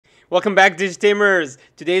Welcome back, DigiTamers.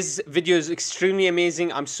 Today's video is extremely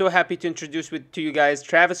amazing. I'm so happy to introduce to you guys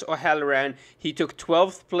Travis O'Halloran. He took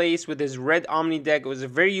 12th place with his Red Omni deck. It was a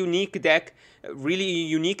very unique deck, really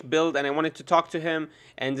unique build, and I wanted to talk to him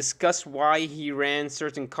and discuss why he ran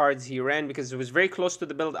certain cards he ran, because it was very close to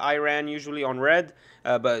the build I ran usually on Red,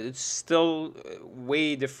 but it's still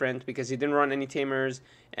way different because he didn't run any Tamers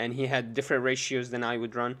and he had different ratios than I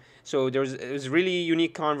would run. So it was really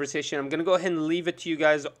unique conversation. I'm gonna go ahead and leave it to you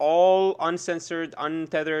guys all uncensored,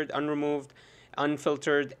 untethered, unremoved,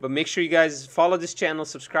 unfiltered. But make sure you guys follow this channel,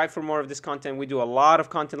 subscribe for more of this content. We do a lot of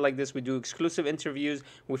content like this. We do exclusive interviews.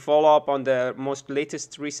 We follow up on the most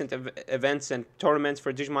latest recent events and tournaments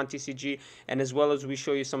for Digimon TCG, and as well as we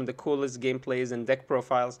show you some of the coolest gameplays and deck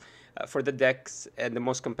profiles for the decks and the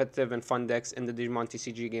most competitive and fun decks in the Digimon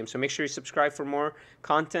TCG game. So make sure you subscribe for more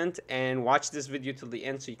content and watch this video till the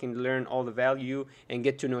end so you can learn all the value and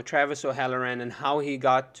get to know Travis O'Halloran and how he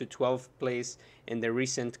got to 12th place in the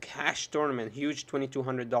recent cash tournament, huge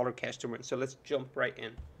 $2,200 cash tournament. So let's jump right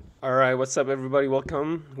in. All right, what's up everybody?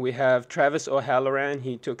 Welcome. We have Travis O'Halloran.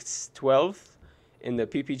 He took 12th in the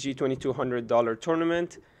PPG $2,200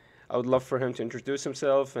 tournament. I would love for him to introduce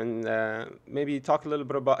himself and maybe talk a little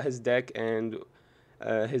bit about his deck and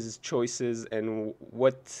his choices and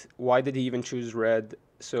why did he even choose red.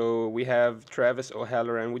 So we have Travis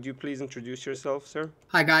O'Halloran. Would you please introduce yourself, sir?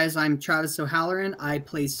 Hi guys, I'm Travis O'Halloran. I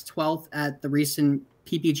placed 12th at the recent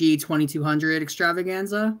PPG 2200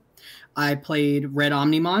 extravaganza. I played Red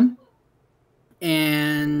Omnimon.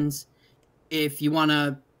 And if you want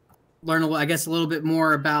to learn, I guess, a little bit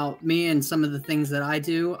more about me and some of the things that I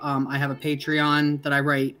do, I have a Patreon that I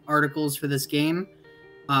write articles for this game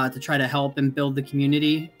to try to help and build the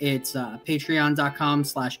community. It's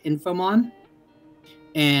patreon.com/infomon.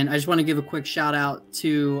 And I just want to give a quick shout out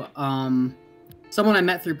to someone I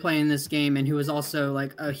met through playing this game and who was also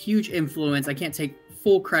like a huge influence. I can't take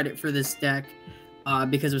full credit for this deck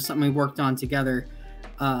because it was something we worked on together.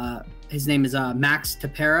 His name is Max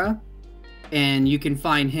Tapera, and you can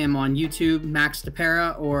find him on YouTube, Max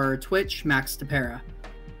Tapera, or Twitch, Max Tapera.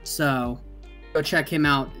 So go check him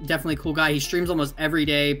out. Definitely a cool guy. He streams almost every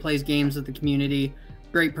day, plays games with the community.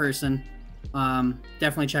 Great person.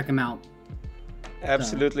 Definitely check him out.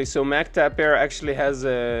 Absolutely. So Mac Tapper actually has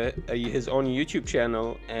his own YouTube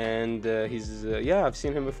channel, and he's yeah, I've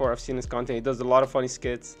seen him before. I've seen his content. He does a lot of funny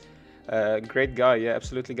skits. Great guy. Yeah,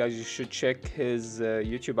 absolutely, guys. You should check his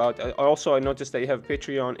YouTube out. Also, I noticed that you have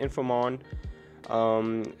Patreon, Infomon.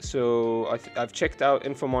 So I've checked out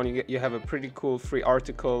Infomon. You have a pretty cool free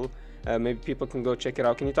article. Maybe people can go check it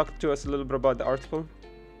out. Can you talk to us a little bit about the article?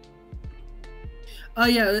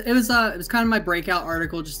 Yeah, it was kind of my breakout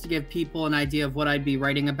article just to give people an idea of what I'd be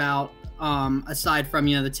writing about. Aside from,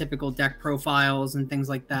 you know, the typical deck profiles and things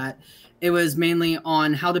like that, it was mainly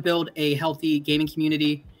on how to build a healthy gaming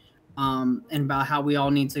community, and about how we all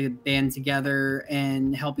need to band together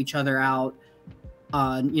and help each other out.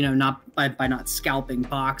 You know, not by not scalping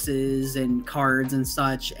boxes and cards and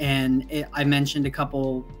such. And I mentioned a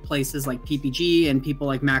couple places like PPG and people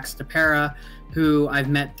like Max Tapera, who I've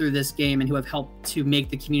met through this game and who have helped to make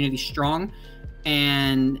the community strong.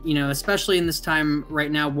 And, you know, especially in this time right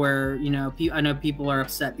now where, you know, I know people are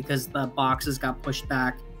upset because the boxes got pushed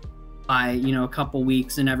back by, you know, a couple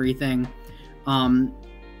weeks and everything.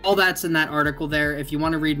 All that's in that article there. If you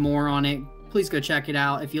want to read more on it, please go check it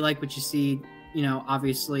out. If you like what you see, you know,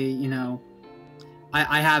 obviously, you know,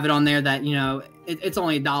 I have it on there that, you know, it's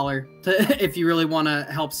only $1 if you really want to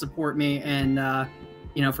help support me and,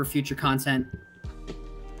 you know, for future content.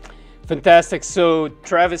 Fantastic. So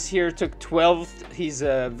Travis here took 12th. He's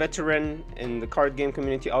a veteran in the card game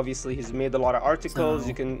community. Obviously, he's made a lot of articles. So,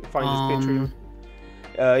 you can find his Patreon.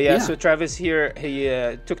 Yeah, so Travis here, he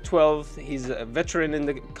took 12th. He's a veteran in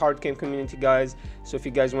the card game community, guys. So if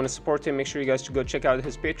you guys want to support him, make sure you guys should go check out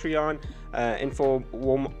his Patreon,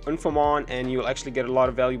 Infomon, and you'll actually get a lot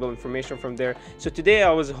of valuable information from there. So today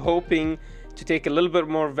I was hoping to take a little bit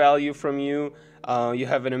more value from you. You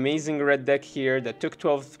have an amazing red deck here that took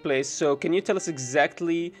 12th place. So can you tell us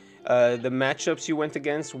exactly the matchups you went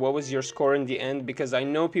against? What was your score in the end? Because I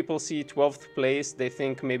know people see 12th place, they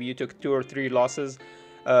think maybe you took 2 or 3 losses.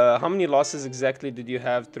 How many losses exactly did you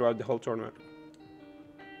have throughout the whole tournament?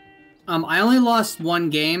 I only lost 1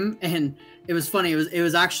 game, and it was funny. It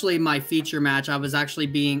was actually my feature match. I was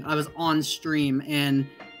on stream, and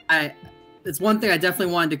it's one thing I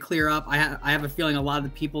definitely wanted to clear up. I have a feeling a lot of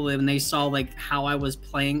the people, when they saw like how I was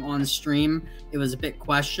playing on stream, it was a bit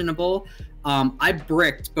questionable. I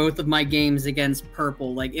bricked both of my games against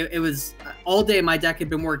purple. Like it was all day. My deck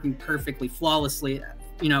had been working perfectly, flawlessly,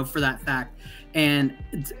 you know, for that fact. And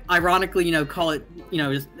ironically, you know, call it, you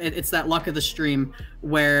know, it's that luck of the stream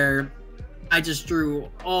where I just drew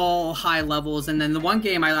all high levels, and then the one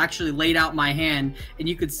game I actually laid out my hand, and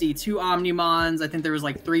you could see 2 Omnimons. I think there was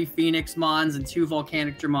like 3 Phoenix Mons and 2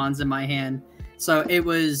 Volcanic Dramons in my hand. So it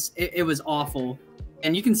was awful.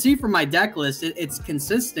 And you can see from my deck list, it's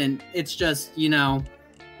consistent. It's just, you know,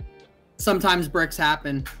 sometimes bricks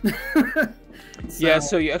happen. Yeah,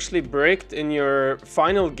 so you actually bricked in your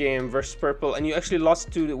final game versus purple, and you actually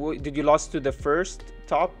lost to. Did you lost to the first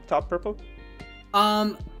top purple?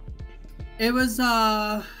 It was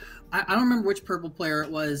I don't remember which purple player it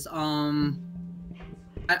was.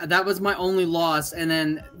 That was my only loss, and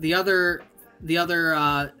then the other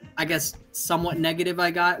I guess somewhat negative I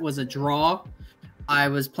got was a draw. I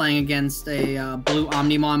was playing against a blue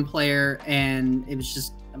Omnimon player, and it was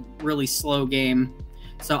just a really slow game.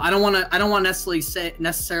 So I don't want to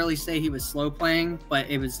necessarily say he was slow playing, but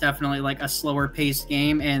it was definitely like a slower paced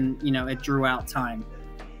game, and you know, it drew out time.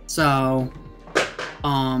 So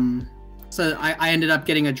so I ended up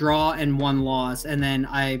getting a draw and 1 loss, and then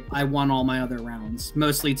I won all my other rounds,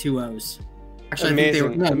 mostly 2-0s. Actually,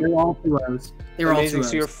 Amazing. I think they were all 2-0s. They were Amazing. all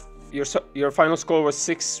 2-0s. So your final score was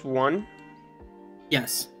 6-1.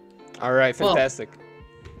 Yes. All right, fantastic.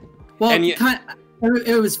 Well, and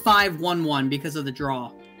it was 5-1-1 because of the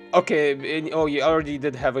draw. Okay. Oh, you already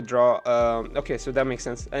did have a draw. Okay, so that makes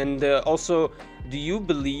sense. And also, do you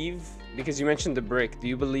believe, because you mentioned the brick, do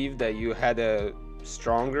you believe that you had a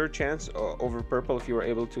stronger chance over purple if you were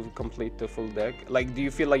able to complete the full deck? Like, do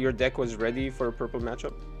you feel like your deck was ready for a purple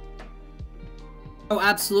matchup? Oh,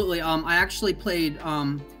 absolutely. I actually played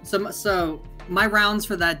so my rounds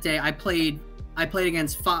for that day, I played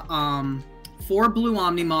against 4 blue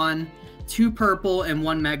Omnimon, 2 purple, and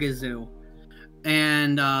 1 Mega Zoo.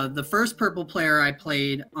 And the first purple player I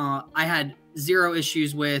played, I had 0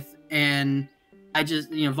 issues with, and I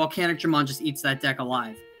just, you know, Volcanic Dramon just eats that deck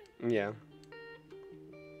alive. Yeah.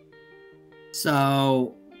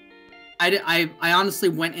 So I honestly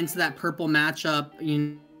went into that purple matchup, you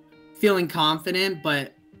know, feeling confident,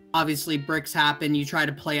 but obviously bricks happen. You try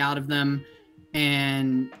to play out of them,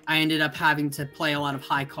 and I ended up having to play a lot of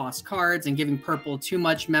high cost cards, and giving purple too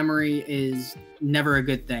much memory is never a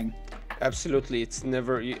good thing. Absolutely, it's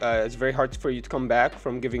never. It's very hard for you to come back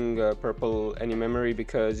from giving purple any memory,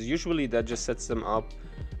 because usually that just sets them up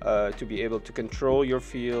to be able to control your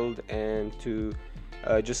field and to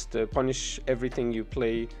just punish everything you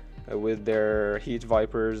play with their Heat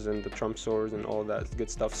Vipers and the Trump Swords and all that good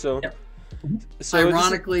stuff. So, yep. So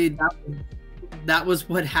ironically, that was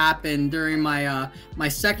what happened during my my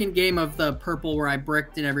second game of the purple, where I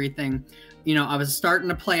bricked and everything. You know, I was starting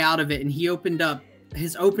to play out of it, and he opened up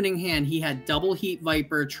his opening hand. He had double Heat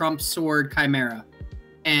Viper, Trump Sword, Chimera,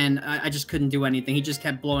 and I just couldn't do anything. He just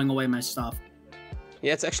kept blowing away my stuff.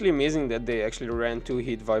 Yeah, it's actually amazing that they actually ran 2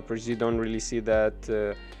 Heat Vipers. You don't really see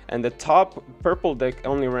that. And the top purple deck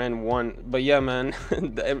only ran 1. But yeah, man,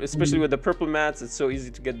 especially with the purple mats, it's so easy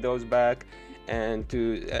to get those back. And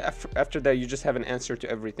after that, you just have an answer to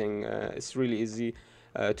everything. It's really easy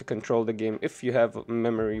to control the game if you have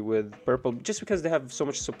memory with purple. Just because they have so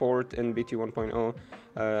much support in BT 1.0,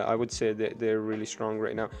 I would say that they're really strong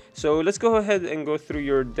right now. So let's go ahead and go through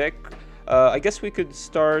your deck. I guess we could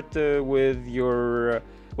start with your...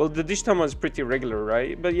 well, the DigiTama is pretty regular,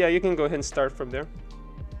 right? But yeah, you can go ahead and start from there.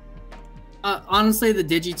 Honestly, the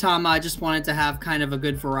DigiTama, I just wanted to have kind of a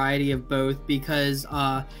good variety of both, because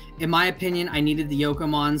in my opinion, I needed the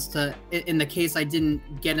Yokomons to, in the case I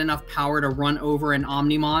didn't get enough power to run over an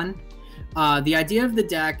Omnimon. The idea of the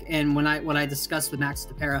deck, and what I discussed with Max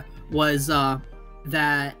Tapera, was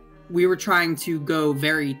that we were trying to go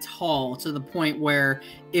very tall, to the point where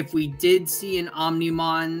if we did see an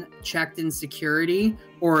Omnimon checked in security,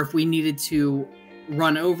 or if we needed to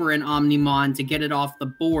run over an Omnimon to get it off the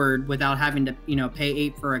board without having to, you know, pay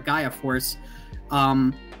 8 for a Gaia Force,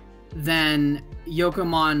 then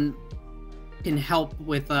Yokomon can help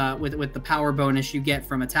with the power bonus you get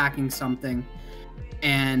from attacking something.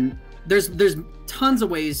 And there's tons of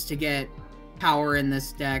ways to get power in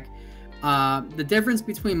this deck. The difference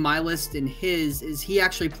between my list and his is he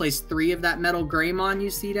actually plays 3 of that Metal Greymon you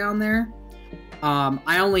see down there.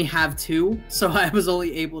 I only have 2, so I was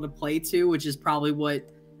only able to play 2, which is probably what,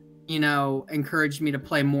 you know, encouraged me to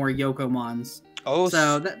play more Yokomons. Oh,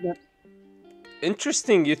 so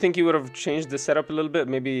interesting. You think you would have changed the setup a little bit?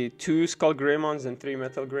 Maybe 2 Skull Greymons and 3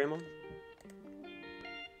 Metal Greymon?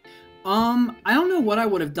 I don't know what I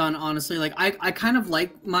would have done, honestly. Like, I kind of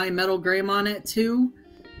like my Metal Greymon at 2.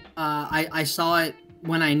 I saw it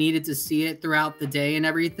when I needed to see it throughout the day and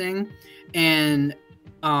everything. And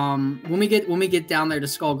when we get down there to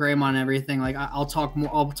𝐒𝐎𝐍𝐏 and everything, like I'll talk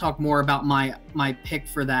more about my pick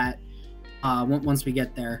for that once we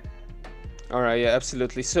get there. All right, yeah,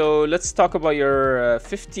 absolutely. So let's talk about your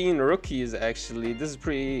 15 rookies. Actually, this is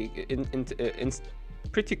pretty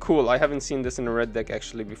cool. I haven't seen this in a red deck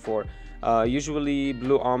actually before. Usually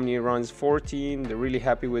Blue Omni runs 14. They're really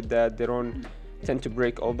happy with that. They don't tend to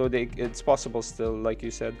break, although it's possible still, like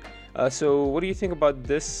you said. So what do you think about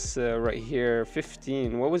this right here,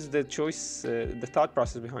 15? What was the choice, the thought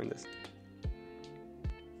process behind this?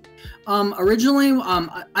 Originally,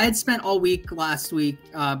 I had spent all week last week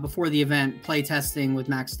before the event play testing with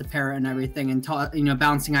Max DePera and everything, and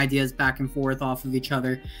bouncing ideas back and forth off of each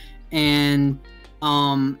other. And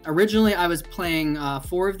originally I was playing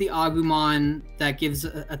 4 of the Agumon that gives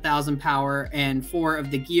 1,000 power, and 4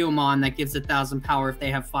 of the Guillemon that gives 1,000 power if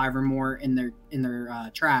they have 5 or more in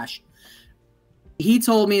their trash. He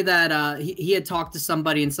told me that he had talked to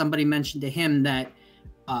somebody, and somebody mentioned to him that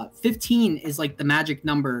 15 is like the magic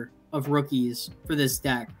number of rookies for this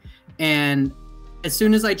deck. And as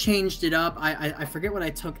soon as I changed it up, I forget what I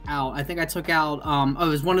took out. I think I took out it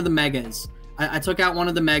was one of the megas. I took out one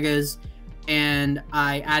of the megas, and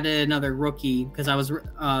I added another rookie because I was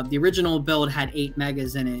the original build had 8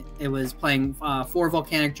 megas in it. It was playing 4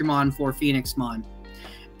 Volcanic Dramon, 4 Phoenixmon,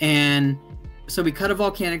 and so we cut a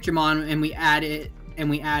Volcanic Dramon and we added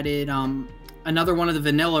another one of the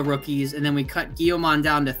vanilla rookies, and then we cut Guillemon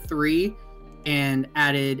down to 3 and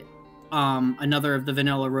added another of the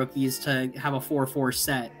vanilla rookies to have a 4/4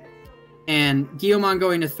 set. And Guillemon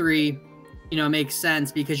going to 3, makes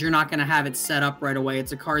sense because you're not going to have it set up right away.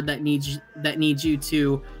 It's a card that needs you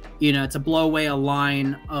to, to blow away a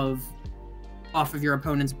line off of your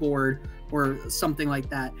opponent's board or something like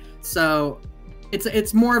that. So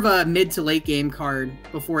it's more of a mid to late game card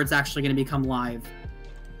before it's actually going to become live.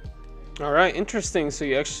 All right, interesting. So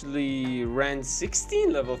you actually ran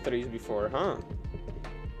 16 level 3s before, huh?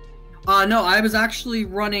 No, I was actually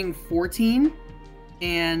running 14,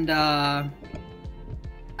 and I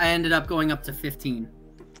ended up going up to 15.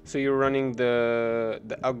 So you're running the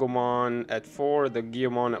Agumon at 4, the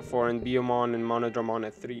Guillemon at 4, and Biomon and Monodramon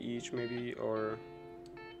at 3 each, maybe, or?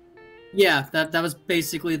 Yeah, that was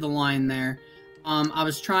basically the line there. I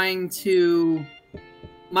was trying to...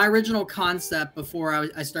 My original concept before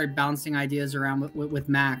I started bouncing ideas around with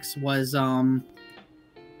Max was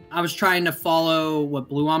I was trying to follow what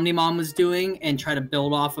Blue Omnimon was doing and try to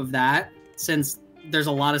build off of that, since there's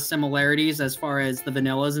a lot of similarities as far as the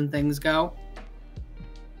vanillas and things go.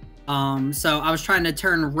 So I was trying to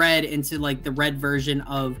turn red into like the red version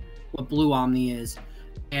of what Blue Omni is.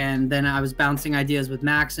 And then I was bouncing ideas with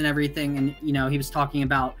Max and everything, and he was talking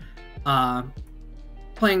about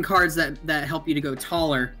playing cards that help you to go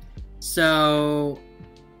taller. So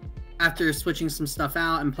after switching some stuff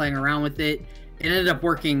out and playing around with it, it ended up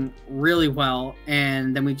working really well,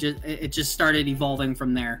 and then it just started evolving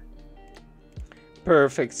from there.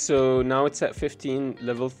 Perfect. So now it's at 15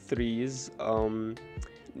 level 3s.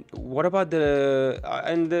 What about the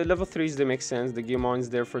level 3s? They make sense. The Guillemon's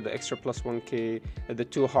there for the extra plus 1k, the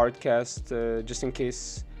 2 hard cast just in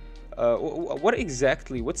case.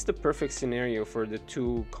 What's the perfect scenario for the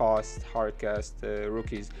 2 cost hardcast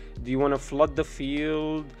rookies? Do you want to flood the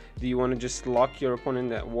field? Do you want to just lock your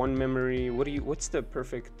opponent at 1 memory? What's the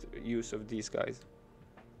perfect use of these guys?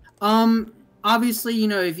 Obviously,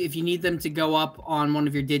 if you need them to go up on one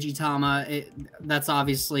of your Digitama, that's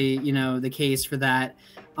obviously, the case for that.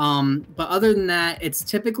 But other than that, it's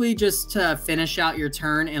typically just to finish out your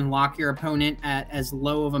turn and lock your opponent at as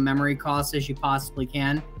low of a memory cost as you possibly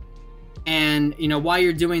can. And, while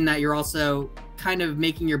you're doing that, you're also kind of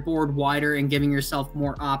making your board wider and giving yourself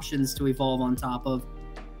more options to evolve on top of.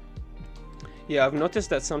 Yeah, I've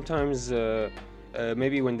noticed that sometimes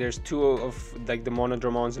maybe when there's 2 of like the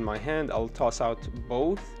Monodramons in my hand, I'll toss out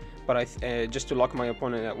both, but just to lock my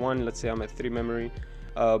opponent at 1. Let's say I'm at 3 memory,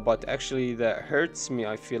 but actually that hurts me.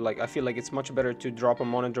 I feel like it's much better to drop a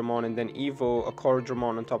Monodramon and then evo a 𝐂𝐎𝐍𝐿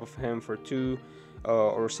on top of him for 2.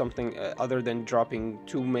 Or something other than dropping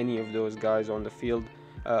too many of those guys on the field.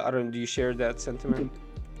 Do you share that sentiment?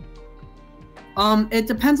 It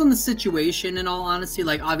depends on the situation, in all honesty.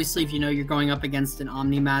 Like, obviously, if you're going up against an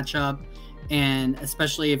Omni matchup, and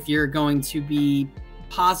especially if you're going to be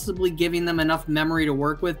possibly giving them enough memory to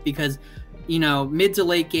work with, because, mid to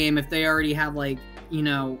late game, if they already have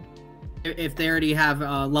if they already have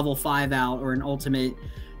a level 5 out or an ultimate,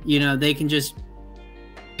 they can just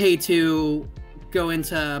pay to go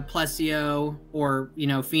into Plesio or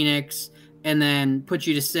Phoenix, and then put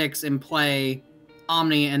you to 6 and play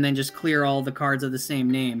Omni, and then just clear all the cards of the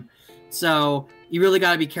same name. So you really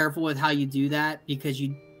got to be careful with how you do that, because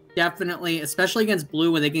you definitely, especially against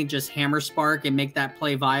blue, where they can just hammer spark and make that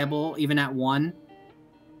play viable even at 1.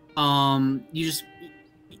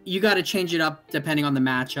 You got to change it up depending on the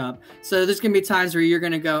matchup. So there's gonna be times where you're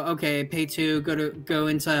gonna go, okay, pay 2, go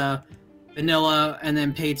into vanilla, and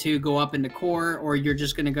then pay 2, go up into core, or you're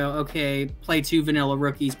just gonna go, okay, play 2 vanilla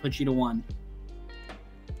rookies, put you to 1.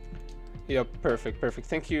 Yep, perfect.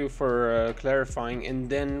 Thank you for clarifying. And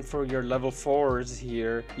then for your level 4s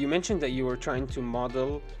here, you mentioned that you were trying to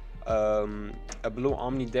model a blue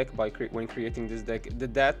Omni deck when creating this deck.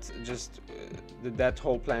 Did that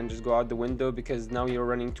whole plan just go out the window, because now you're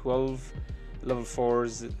running 12 level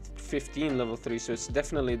 4s, 15 level 3, so it's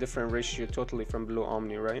definitely a different ratio totally from blue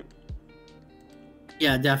Omni, right?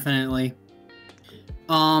 Yeah, definitely.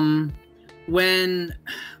 When,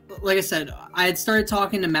 like I said, I had started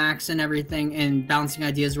talking to Max and everything and bouncing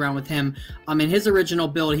ideas around with him. In his original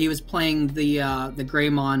build, he was playing the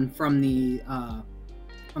Greymon from the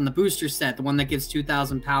booster set, the one that gives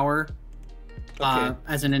 2,000 power,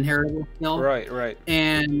 as an inheritable skill. Right.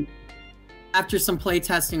 And after some play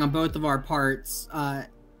testing on both of our parts,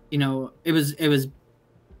 you know, it was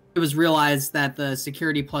realized that the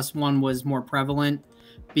security +1 was more prevalent,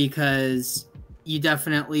 because you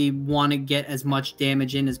definitely want to get as much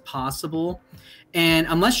damage in as possible. And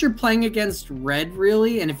unless you're playing against red,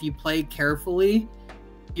 really, and if you play carefully,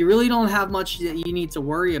 you really don't have much that you need to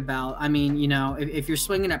worry about. I mean, you know, if you're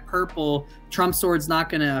swinging at purple, Trump Sword's not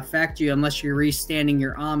going to affect you unless you're restanding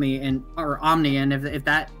your Omni, and if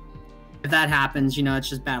that happens, you know, it's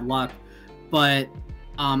just bad luck. But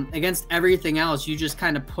against everything else, you just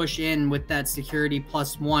kind of push in with that security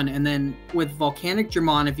 +1, and then with Volcanic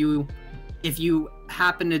Dramon, if you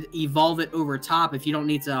happen to evolve it over top, if you don't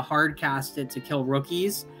need to hard cast it to kill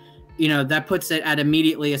rookies, you know, that puts it at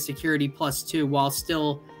immediately a security +2, while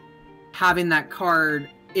still having that card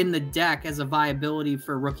in the deck as a viability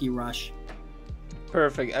for Rookie Rush.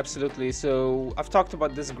 Perfect, absolutely. So I've talked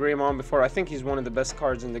about this Greymon before. I think he's one of the best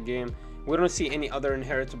cards in the game. We don't see any other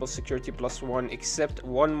inheritable security +1 except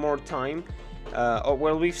one more time.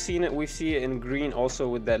 Well, we see it in green also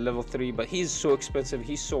with that level 3, but he's so expensive,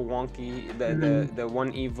 he's so wonky. The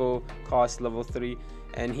 1 Evo cost level 3,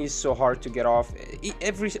 and he's so hard to get off.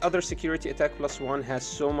 Every other security attack +1 has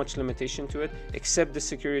so much limitation to it, except the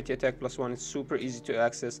security attack +1. It's super easy to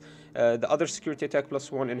access. The other security attack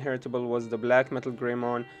 +1 inheritable was the Black Metal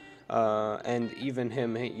Greymon, and even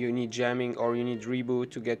him, you need jamming or you need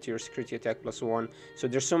reboot to get your security attack +1. So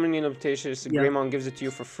there's so many limitations. Yeah. Greymon gives it to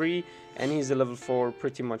you for free, and he's a level 4,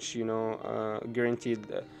 pretty much, you know, guaranteed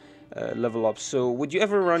level up. So would you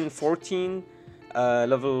ever run 14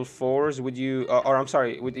 level 4s? Would you, or I'm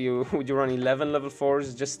sorry, would you run 11 level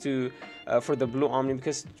 4s just to for the blue Omni?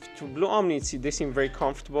 Because to blue Omni, they seem very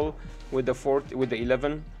comfortable with the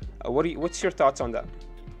 11. What's your thoughts on that?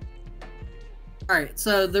 All right,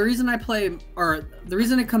 so the reason I play, or the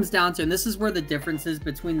reason it comes down to, and this is where the differences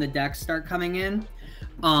between the decks start coming in.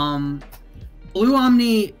 Blue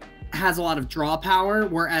Omni has a lot of draw power,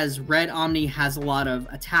 whereas Red Omni has a lot of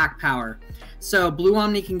attack power. So Blue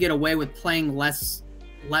Omni can get away with playing less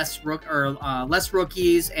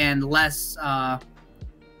rookies and less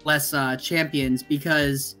champions,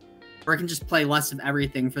 because, or it can just play less of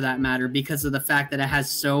everything for that matter, because of the fact that it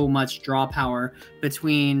has so much draw power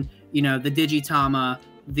between, you know, the DigiTama,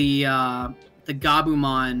 the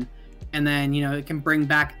Gabumon, and then, you know, it can bring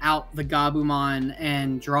back out the Gabumon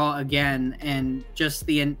and draw again, and just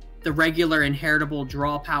the regular inheritable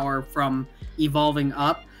draw power from evolving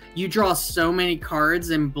up. You draw so many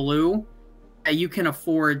cards in blue that you can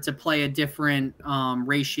afford to play a different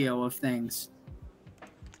ratio of things.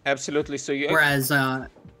 Absolutely. So you, whereas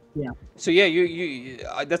yeah. So yeah,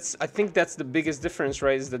 I think that's the biggest difference,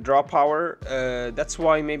 right? Is the draw power. That's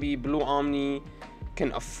why maybe Blue Omni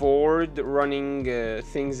can afford running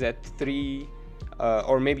things at 3,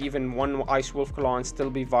 or maybe even 1 Ice Wolf Claw and still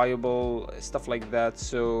be viable, stuff like that.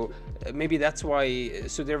 So maybe that's why.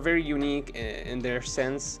 So they're very unique in their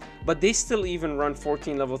sense, but they still even run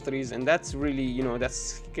 14 level 3s, and that's really, you know, that's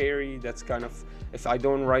scary. That's kind of, if I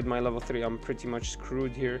don't ride my level 3, I'm pretty much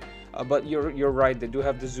screwed here. But you're right, they do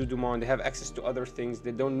have the Zudumon, they have access to other things,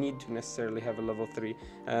 they don't need to necessarily have a level 3.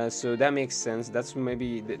 So that makes sense. That's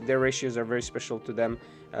maybe their ratios are very special to them,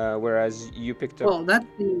 whereas you picked up. Well, that's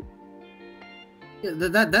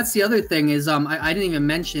the other thing is I didn't even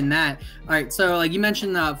mention that. All right, so like you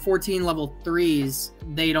mentioned 14 level 3s,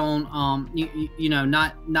 they don't you know,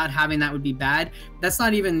 not having that would be bad. That's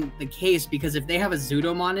not even the case, because if they have a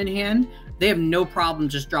Zudumon in hand, they have no problem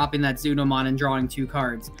just dropping that Zudumon and drawing 2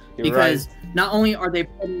 cards. Because not only are they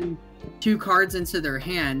putting 2 cards into their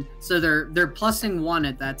hand, so they're plussing 1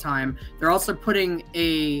 at that time. They're also putting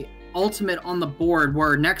a ultimate on the board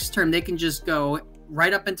where next turn they can just go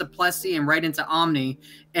right up into Plessy and right into Omni,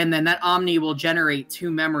 and then that Omni will generate 2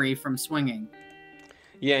 memory from swinging.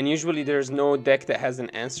 Yeah, and usually there's no deck that has an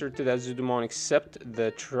answer to that Zudomon except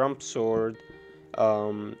the Trump Sword.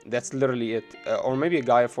 That's literally it. Or maybe a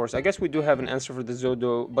Gaia Force. I guess we do have an answer for the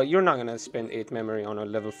Zodo, but you're not gonna spend 8 memory on a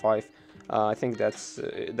level 5. I think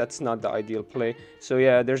that's not the ideal play. So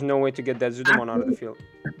yeah, there's no way to get that Zudomon out of the field.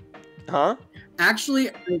 Huh? Actually,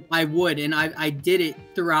 I would, and I did it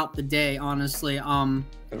throughout the day, honestly.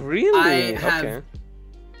 Really? I have, okay.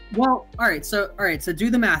 Well, all right, so do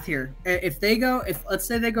the math here. If let's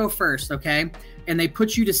say they go first, okay, and they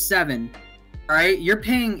put you to 7, all right, you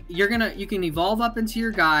can evolve up into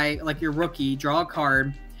your guy, like your rookie, draw a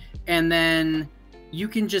card, and then you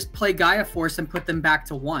can just play Gaia Force and put them back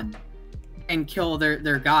to 1 and kill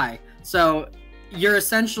their guy. So you're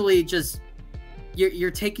essentially just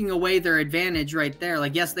you're taking away their advantage right there.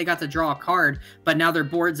 Like, yes, they got to draw a card, but now their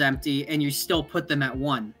board's empty and you still put them at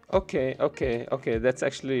 1. Okay. That's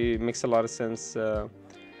actually makes a lot of sense.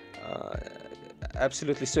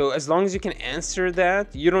 Absolutely. So as long as you can answer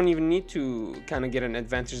that, you don't even need to kind of get an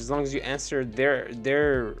advantage. As long as you answer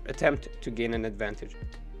their attempt to gain an advantage.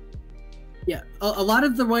 Yeah, a lot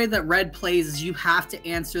of the way that red plays is you have to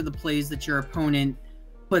answer the plays that your opponent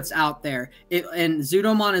puts out there. And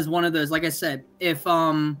Zudomon is one of those. Like I said, if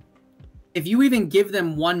you even give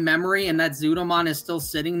them 1 memory and that Zudomon is still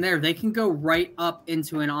sitting there, they can go right up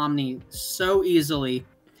into an Omni so easily.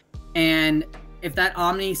 And if that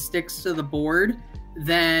Omni sticks to the board,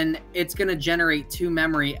 then it's going to generate 2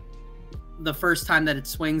 memory the first time that it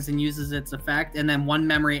swings and uses its effect, and then 1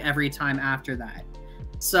 memory every time after that.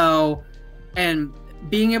 So, and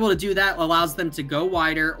being able to do that allows them to go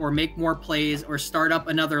wider or make more plays or start up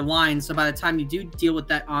another line. So by the time you do deal with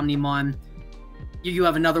that Omnimon, you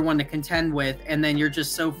have another one to contend with, and then you're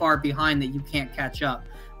just so far behind that you can't catch up.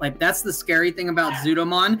 Like, that's the scary thing about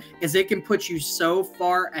Zudomon, is it can put you so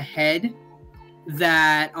far ahead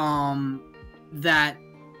that that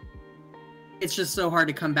it's just so hard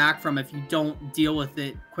to come back from if you don't deal with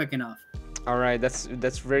it quick enough. All right, that's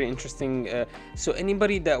very interesting. So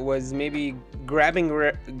anybody that was maybe grabbing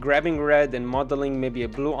red and modeling maybe a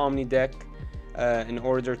blue Omni deck in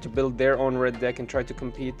order to build their own red deck and try to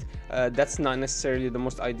compete, that's not necessarily the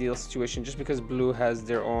most ideal situation, just because blue has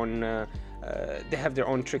their own they have their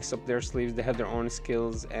own tricks up their sleeves, they have their own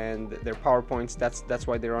skills and their PowerPoints. That's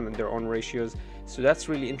why they're on their own ratios. So that's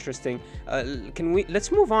really interesting.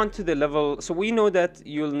 Let's move on to the level. So we know that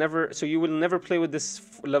you will never play with this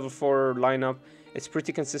level 4 lineup. It's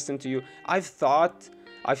pretty consistent to you. I've thought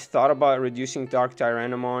about reducing Dark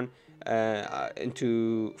Tyrannomon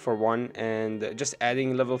for 1 and just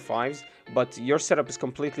adding level 5s, but your setup is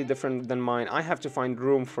completely different than mine. I have to find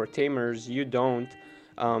room for Tamers, you don't.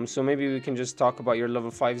 So maybe we can just talk about your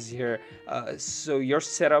level 5s here. So your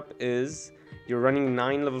setup is, you're running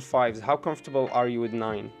 9 level 5s. How comfortable are you with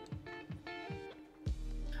 9?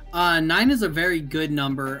 9 is a very good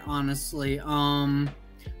number, honestly.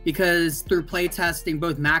 Because through playtesting,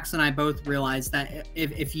 both Max and I both realized that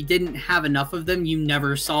if you didn't have enough of them, you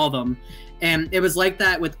never saw them. And it was like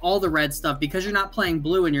that with all the red stuff, because you're not playing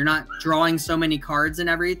blue and you're not drawing so many cards and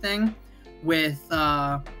everything. With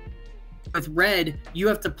red, you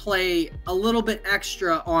have to play a little bit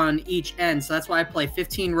extra on each end. So that's why I play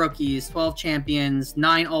 15 rookies, 12 champions,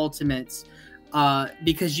 9 ultimates,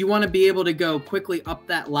 because you want to be able to go quickly up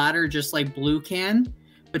that ladder just like blue can,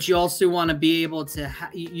 but you also want to be able to,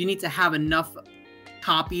 you need to have enough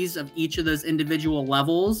copies of each of those individual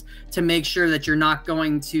levels to make sure that you're not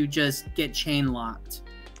going to just get chain locked.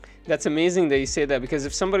 That's amazing that you say that, because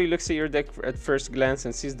if somebody looks at your deck at first glance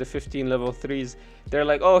and sees the 15 level 3s, they're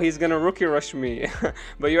like, oh, he's gonna rookie rush me.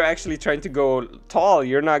 But you're actually trying to go tall.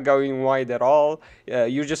 You're not going wide at all.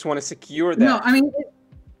 You just want to secure that. No, I mean,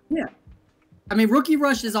 yeah. I mean, rookie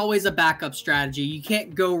rush is always a backup strategy. You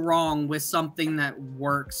can't go wrong with something that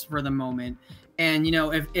works for the moment. And, you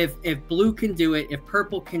know, if blue can do it, if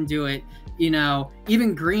purple can do it, you know,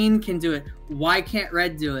 even green can do it, why can't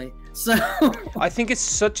red do it? So I think it's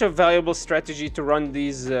such a valuable strategy to run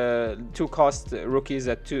these 2-cost rookies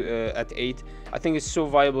at 8. I think it's so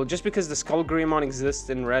valuable just because the Skull Greymon exists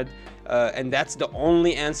in red, and that's the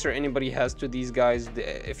only answer anybody has to these guys.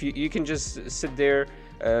 If you can just sit there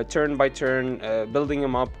turn by turn, building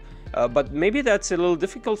them up. But maybe that's a little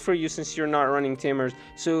difficult for you since you're not running Tamers.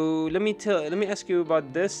 So let me ask you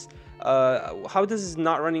about this. How does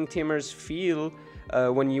not running Tamers feel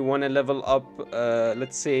when you want to level up,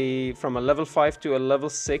 let's say from a level 5 to a level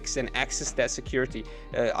 6 and access that security.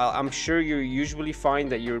 I'm sure you usually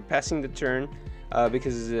find that you're passing the turn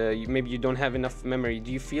because maybe you don't have enough memory.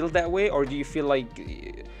 Do you feel that way, or do you feel like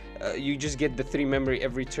you just get the 3 memory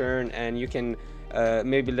every turn and you can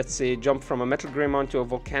maybe, let's say, jump from a Metal Greymon to a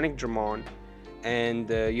Volcanic Dramon and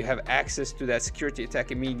you have access to that security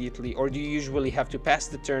attack immediately, or do you usually have to pass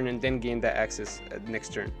the turn and then gain that access at the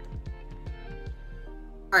next turn?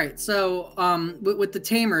 All right, so with the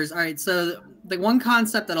Tamers, all right, so the one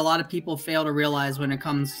concept that a lot of people fail to realize when it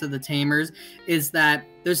comes to the Tamers is that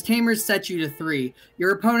those Tamers set you to 3.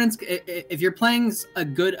 Your opponents, if you're playing a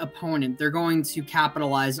good opponent, they're going to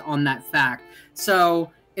capitalize on that fact.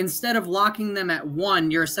 So instead of locking them at 1,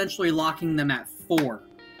 you're essentially locking them at 4.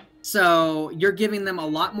 So you're giving them a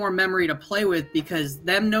lot more memory to play with, because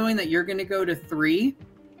them knowing that you're going to go to 3,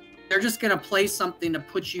 they're just going to play something to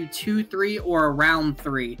put you 2, 3, or around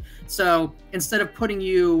 3. So instead of putting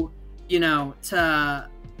you,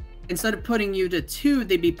 instead of putting you to 2,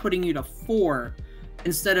 they'd be putting you to 4.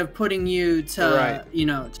 Instead of putting you to, right.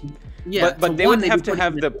 But they would have to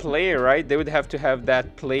have the play, right? They would have to have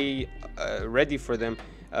that play ready for them.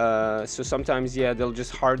 So sometimes, yeah, they'll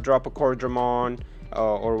just hard drop a Core Dramon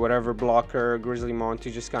or whatever blocker, Grizzlymon, to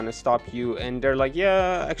just kind of stop you. And they're like,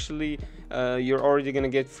 yeah, actually, you're already going to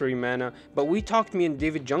get free mana. But we talked, me and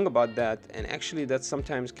David Jung, about that. And actually, that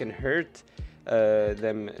sometimes can hurt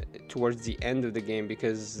them towards the end of the game,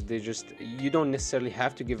 because you don't necessarily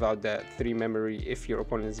have to give out that 3 memory if your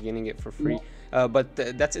opponent is getting it for free. But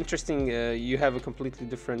that's interesting. You have a completely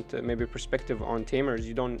different maybe perspective on Tamers.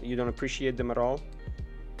 You don't appreciate them at all?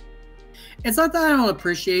 It's not that I don't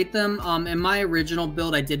appreciate them. In my original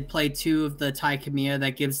build, I did play 2 of the 𝐂𝐿𝐼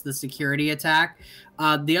that gives the security attack.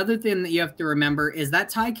 The other thing that you have to remember is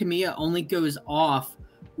that 𝐂𝐿𝐼 only goes off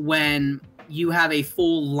when you have a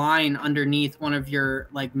full line underneath one of your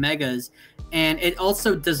megas, and it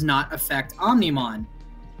also does not affect Omnimon,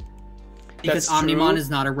 because Omnimon is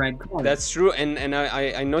not a red card. That's true, and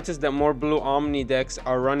I noticed that more blue Omni decks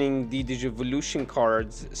are running D-Digivolution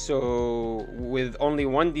cards, so with only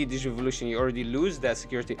one D-Digivolution you already lose that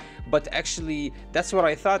security. But actually, that's what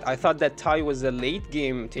I thought. I thought that Tai was a late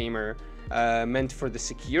game tamer, meant for the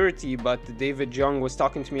security, but David Jung was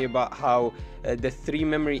talking to me about how the 3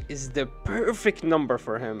 memory is the perfect number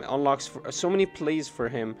for him, unlocks so many plays for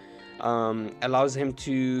him, allows him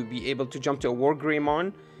to be able to jump to a War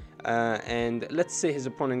Greymon, and let's say his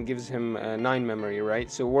opponent gives him 9 memory, right?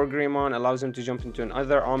 So War Greymon allows him to jump into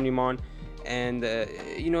another Omnimon, and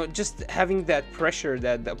just having that pressure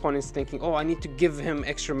that the opponent's thinking, oh, I need to give him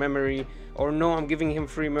extra memory, or no, I'm giving him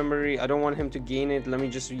free memory, I don't want him to gain it, let me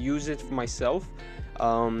just use it for myself.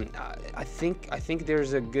 I think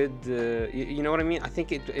there's a good you know what I mean? I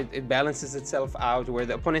think it balances itself out, where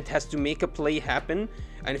the opponent has to make a play happen,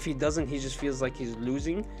 and if he doesn't, he just feels like he's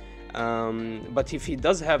losing. But if he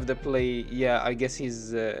does have the play, yeah, I guess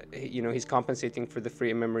he's he's compensating for the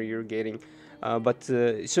free memory you're getting.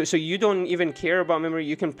 So you don't even care about memory.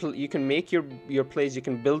 You can make your plays, you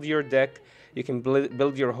can build your deck, you can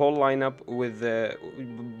build your whole lineup with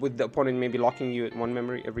the opponent maybe locking you at 1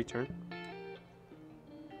 memory every turn.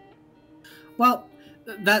 Well,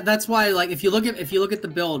 that's why, if you look at the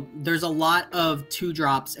build, there's a lot of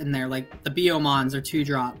 2-drops in there. Like the Biomons are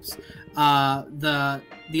 2-drops.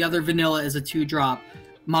 The other vanilla is a 2-drop.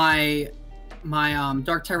 My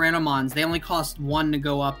Dark Tyrannomons, they only cost 1 to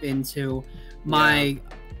go up into. My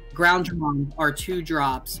Groundramons are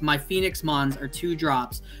 2-drops. My Phoenix Mons are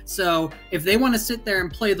 2-drops. So if they want to sit there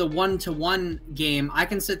and play the 1-to-1 game, I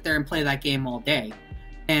can sit there and play that game all day.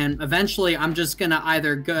 And eventually, I'm just going to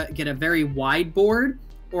either get a very wide board,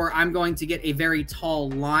 or I'm going to get a very tall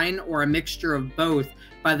line, or a mixture of both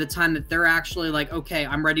by the time that they're actually like, okay,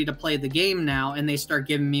 I'm ready to play the game now, and they start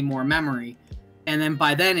giving me more memory. And then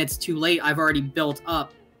by then, it's too late. I've already built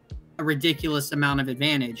up a ridiculous amount of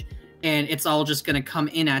advantage, and it's all just going to come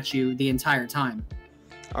in at you the entire time.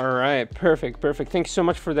 All right, perfect. Thanks so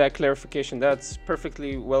much for that clarification. That's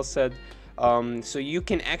perfectly well said. So you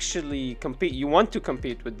can actually compete. You want to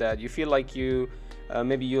compete with that. You feel like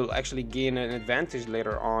maybe you'll actually gain an advantage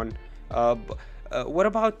later on. What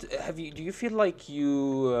about, do you feel like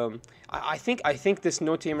you? I think this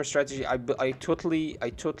no tamer strategy. I totally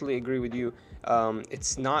agree with you.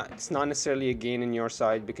 It's not necessarily a gain in your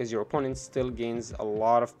side, because your opponent still gains a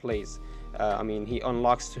lot of plays. I mean, he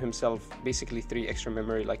unlocks to himself basically 3 extra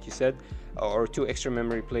memory, like you said, or 2 extra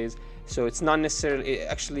memory plays. So it's not necessarily,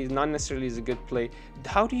 actually not necessarily is a good play.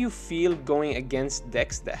 How do you feel going against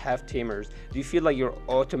decks that have Tamers? Do you feel like you're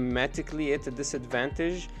automatically at a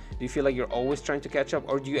disadvantage? Do you feel like you're always trying to catch up,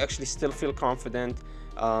 or do you actually still feel confident,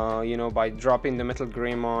 you know, by dropping the Metal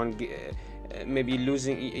Greymon, maybe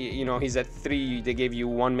losing, you know, he's at 3, they gave you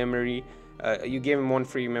 1 memory, you gave him 1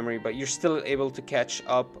 free memory, but you're still able to catch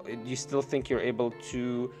up? Do you still think you're able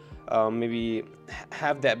to maybe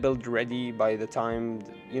have that build ready by the time,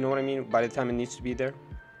 you know what I mean, by the time it needs to be there?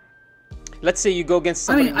 Let's say you go against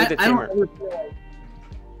somebody with a Tamer.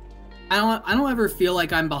 I don't ever feel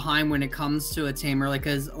like I'm behind when it comes to a Tamer, like,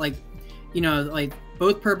 cause like, you know, like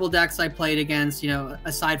both purple decks I played against, you know,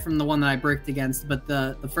 aside from the one that I bricked against, but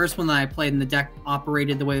the first one that I played and the deck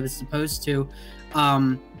operated the way it was supposed to,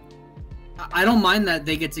 I don't mind that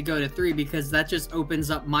they get to go to 3, because that just opens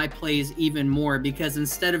up my plays even more, because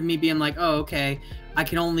instead of me being like, oh, okay, I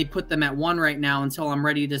can only put them at 1 right now until I'm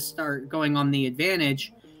ready to start going on the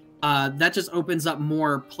advantage, that just opens up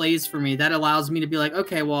more plays for me. That allows me to be like,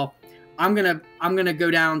 okay, well, I'm gonna go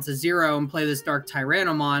down to 0 and play this Dark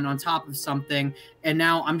Tyrannomon on top of something, and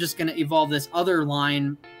now I'm just gonna evolve this other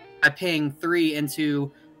line by paying 3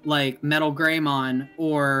 into like Metal Greymon,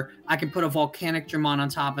 or I can put a Volcanic Dramon on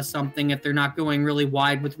top of something if they're not going really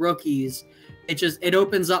wide with rookies. It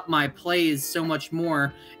opens up my plays so much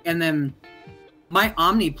more, and then my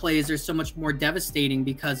Omni plays are so much more devastating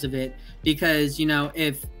because of it. Because, you know,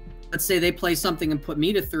 if let's say they play something and put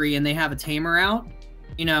me to 3 and they have a Tamer out,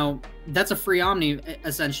 you know, that's a free Omni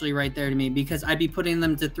essentially right there to me, because I'd be putting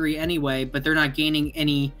them to 3 anyway, but they're not gaining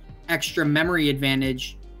any extra memory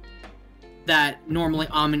advantage that normally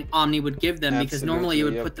Omni would give them. Absolutely, because normally you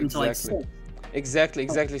would put them to like 6. Exactly.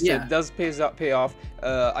 So it does pay off.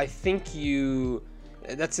 I think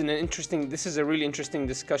that's an interesting, this is a really interesting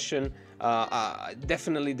discussion.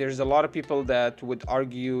 Definitely there's a lot of people that would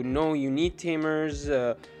argue, no, you need Tamers.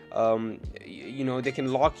 You know, they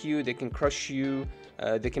can lock you, they can crush you,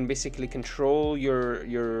 they can basically control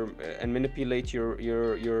your and manipulate your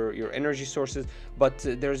energy sources. But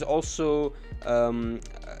there's also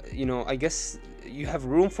you know, I guess you have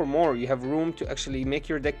room for more. You have room to actually make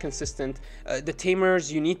your deck consistent. The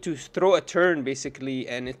Tamers, you need to throw a turn basically,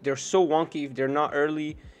 and they're so wonky if they're not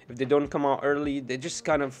early. If they don't come out early, they just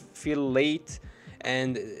kind of feel late,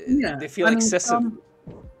 and they feel excessive.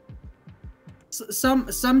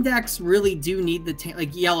 Some decks really do need the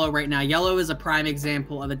like Yellow right now. Yellow is a prime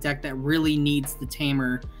example of a deck that really needs the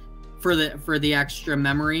Tamer for the extra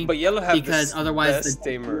memory. But Yellow have because otherwise best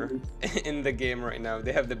Tamer in the game right now.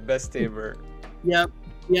 They have the best Tamer. Yep.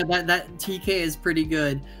 Yeah, that TK is pretty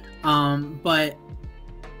good. But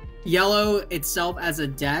Yellow itself as a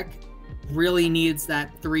deck really needs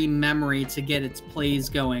that 3 memory to get its plays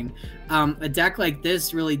going. A deck like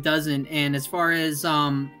this really doesn't. And as far as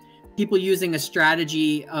people using a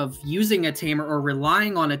strategy of using a Tamer or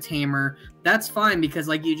relying on a Tamer, that's fine, because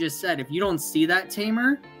like you just said, if you don't see that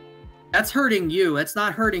Tamer, that's hurting you. It's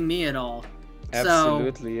not hurting me at all.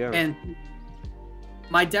 Absolutely, yeah. And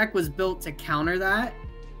my deck was built to counter that.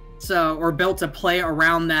 So, or built to play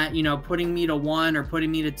around that, you know, putting me to 1 or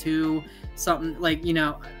putting me to 2, something like, you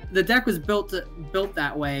know, the deck was built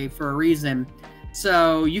that way for a reason.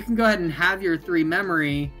 So you can go ahead and have your 3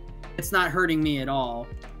 memory. It's not hurting me at all.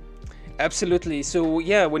 Absolutely. So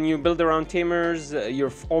yeah, when you build around Tamers,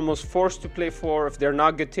 you're almost forced to play 4. If they're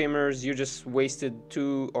not good Tamers, you just wasted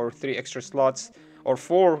 2 or 3 extra slots, or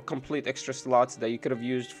 4 complete extra slots that you could have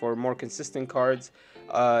used for more consistent cards.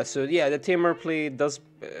 So yeah, the Tamer play does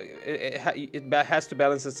it has to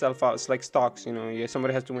balance itself out. It's like stocks, you know.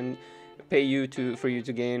 Somebody has to pay you for you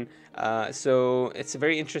to gain. So it's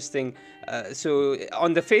very interesting. So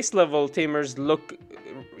on the face level, Tamers look,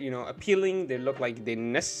 you know, appealing. They look like they're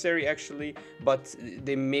necessary actually, but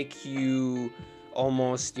they make you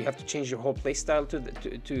almost, you have to change your whole playstyle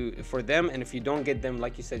for them. And if you don't get them,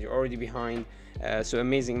 like you said, you're already behind. So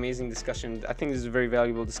amazing discussion. I think this is a very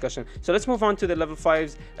valuable discussion. So let's move on to the level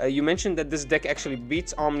 5s. You mentioned that this deck actually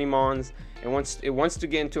beats Omnimons. It wants to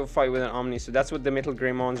get into a fight with an Omni, so that's what the Metal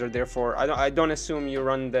Greymons are there for. I don't assume you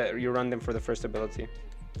run them for the first ability.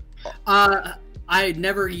 I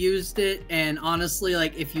never used it, and honestly,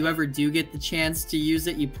 like, if you ever do get the chance to use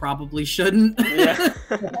it, you probably shouldn't. Yeah.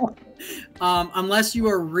 Unless you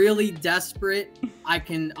are really desperate, I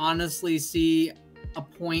can honestly see a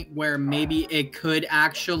point where maybe it could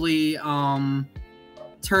actually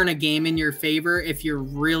turn a game in your favor if you're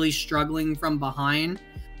really struggling from behind,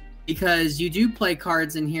 because you do play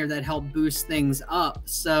cards in here that help boost things up.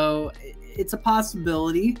 So it's a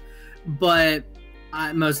possibility, but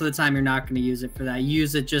most of the time you're not going to use it for that. You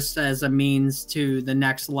use it just as a means to the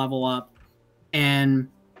next level up, and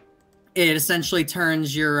it essentially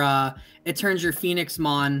turns your Phoenix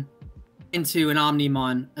Mon into an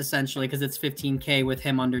Omnimon, essentially, because it's 15k with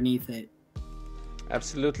him underneath it.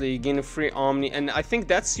 Absolutely, you gain a free Omni, and I think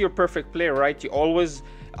that's your perfect play, right? You always,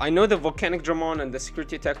 I know the Volcanic Dramon and the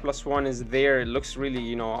Security Attack +1 is there. It looks really,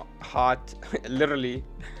 you know, hot, literally,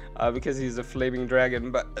 because he's a flaming dragon,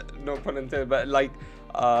 but no pun intended, but like,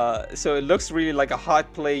 so it looks really like a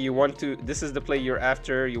hot play. You want to, this is the play you're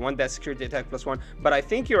after. You want that Security Attack +1, but I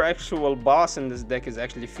think your actual boss in this deck is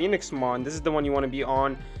actually Phoenix Mon. This is the one you want to be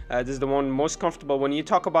on. This is the one most comfortable. When you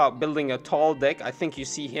talk about building a tall deck, I think you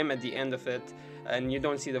see him at the end of it, and you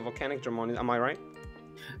don't see the Volcanic Dramon. Am I right?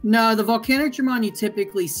 No, the Volcanic Dramon you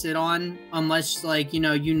typically sit on unless, like, you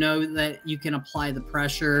know that you can apply the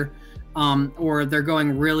pressure, or they're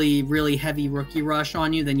going really heavy rookie rush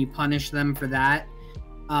on you, then you punish them for that.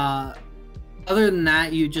 Other than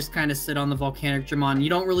that, you just kind of sit on the Volcanic Dramon. You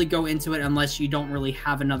don't really go into it unless you don't really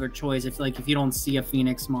have another choice, if you don't see a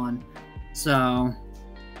Phoenix Mon. So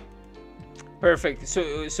perfect.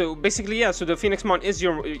 So basically, yeah, so the Phoenix Mon is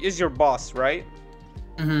your boss, right?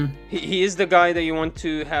 Mm-hmm. He is the guy that you want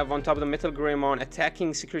to have on top of the Metal Greymon,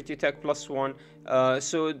 attacking Security Attack +1.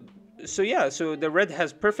 So yeah, so the red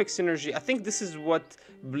has perfect synergy. I think this is what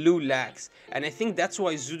blue lacks, and I think that's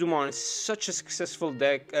why Zudumon is such a successful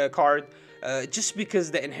deck card. Just because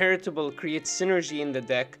the inheritable creates synergy in the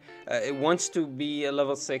deck. It wants to be a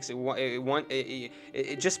level 6.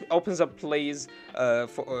 It just opens up plays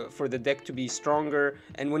for the deck to be stronger.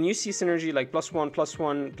 And when you see synergy like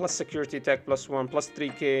 +1/+1 plus Security Attack +1 plus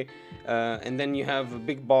 3k, and then you have a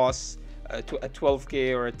big boss to a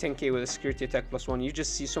 12k or a 10k with a Security Attack +1, you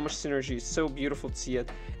just see so much synergy. It's so beautiful to see it,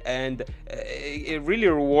 and it really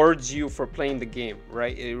rewards you for playing the game,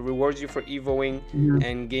 right? It rewards you for evoing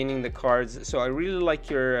and gaining the cards. So I really like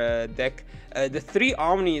your deck. The 3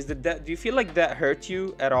 Omnis, do you feel like that hurt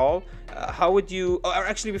you at all? How would you, or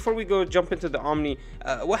actually before we go jump into the Omni,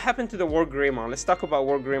 what happened to the War Greymon? Let's talk about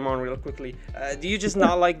War Greymon real quickly. Do you just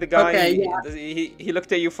not like the guy? Okay, yeah. He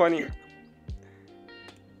looked at you funny.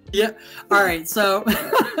 Yeah. All right. So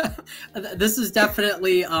this is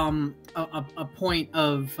definitely a point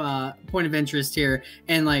of interest here,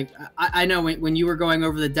 and like I know when you were going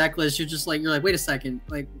over the deck list, you're like, wait a second,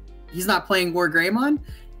 like he's not playing War Greymon.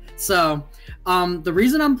 So the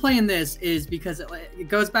reason I'm playing this is because it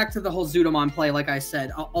goes back to the whole Zudumon play. Like I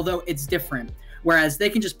said, although it's different, whereas they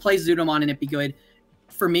can just play Zudumon and it be good.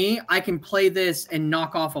 For me, I can play this and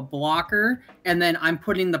knock off a blocker, and then I'm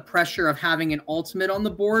putting the pressure of having an ultimate on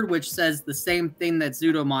the board, which says the same thing that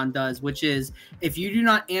Zudumon does, which is if you do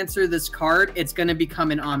not answer this card, it's going to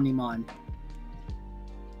become an Omnimon.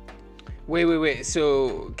 Wait.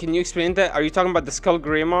 So can you explain that? Are you talking about the Skull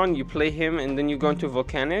Greymon? You play him and then you go into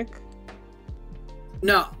Volcanic?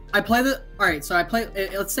 No, I play the... Alright, so I play...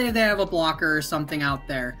 Let's say they have a blocker or something out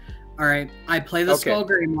there. Alright, I play the Skull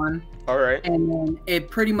Greymon. Alright. And then it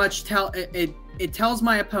pretty much it tells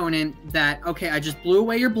my opponent that, okay, I just blew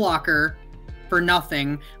away your blocker for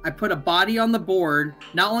nothing. I put a body on the board.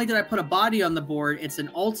 Not only did I put a body on the board, it's an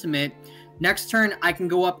ultimate. Next turn, I can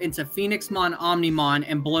go up into Phoenix Mon, Omnimon,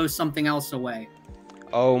 and blow something else away.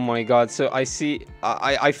 Oh my god, so I see,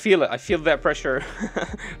 I feel it. I feel that pressure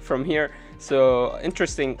from here. So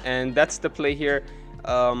interesting, and that's the play here.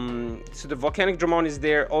 So the Volcanic Dramon is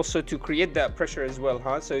there also to create that pressure as well,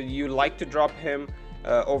 huh? So you like to drop him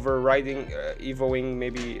overriding, evoing,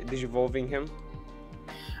 maybe digivolving him?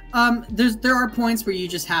 There are points where you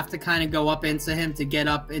just have to kind of go up into him to get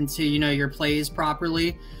up into, you know, your plays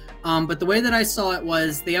properly. But the way that I saw it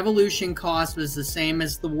was the evolution cost was the same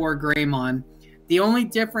as the War Greymon. The only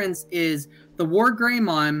difference is the War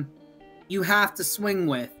Greymon you have to swing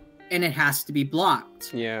with, and it has to be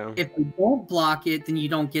blocked. Yeah. If you don't block it, then you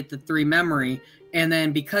don't get the 3 memory. And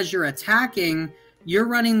then because you're attacking, you're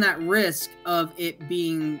running that risk of it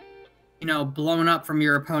being, you know, blown up from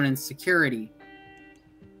your opponent's security.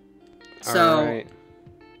 So right.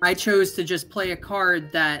 I chose to just play a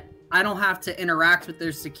card that I don't have to interact with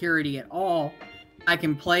their security at all. I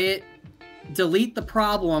can play it, delete the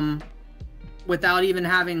problem without even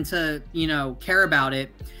having to, you know, care about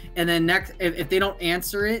it. And then next, if they don't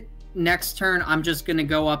answer it, next turn, I'm just going to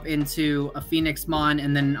go up into a Phoenix Mon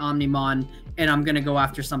and then an Omnimon, and I'm going to go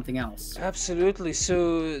after something else. Absolutely.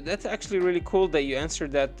 So that's actually really cool that you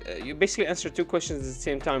answered that. You basically answered 2 questions at the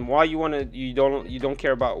same time. Why you don't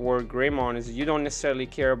care about War Greymon is you don't necessarily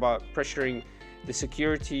care about pressuring the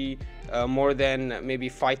security more than maybe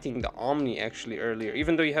fighting the Omni actually earlier.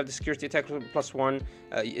 Even though you have the security attack +1,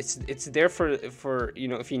 it's there for you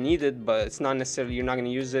know, if you need it, but it's not necessarily, you're not going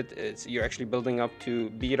to use it. You're actually building up to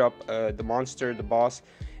beat up the monster, the boss.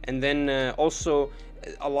 And then also,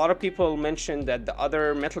 a lot of people mentioned that the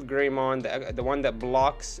other Metal Greymon, the one that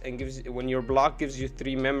blocks and gives, when your block gives you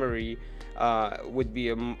 3 memory, would be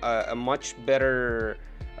a much better,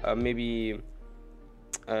 maybe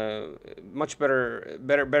much better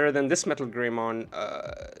than this Metal Greymon.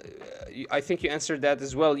 I think you answered that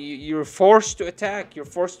as well. You're forced to attack. You're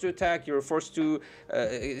forced to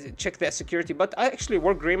check that security. But actually,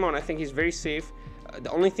 War Greymon, I think he's very safe.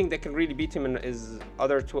 The only thing that can really beat him is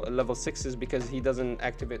other level 6s, because he doesn't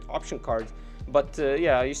activate option cards. But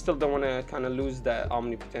yeah, you still don't want to kind of lose that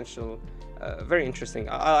Omni potential. Very interesting.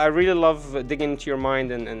 I really love digging into your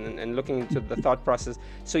mind and looking into the thought process.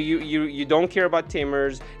 So you don't care about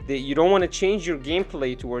Tamers. You don't want to change your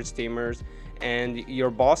gameplay towards Tamers. And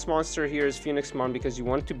your boss monster here is Phoenixmon because you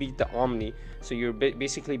want to beat the Omni. So you're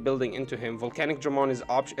basically building into him. Volcanic Dramon is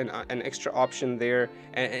an extra option there.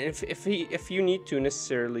 And if you need to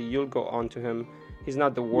necessarily, you'll go on to him. He's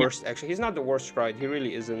not the worst, actually. He's not the worst ride. He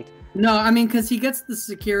really isn't. No, I mean, because he gets the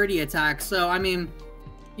security attack. So, I mean,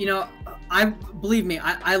 you know, believe me,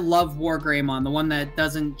 I love War Greymon, the one that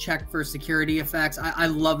doesn't check for security effects. I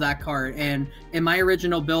love that card. And in my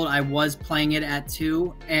original build, I was playing it at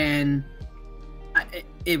 2, and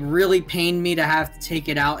it really pained me to have to take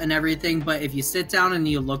it out and everything. But if you sit down and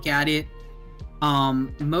you look at it,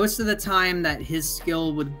 most of the time that his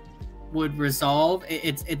skill would resolve,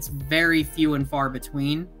 it's very few and far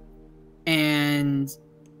between. And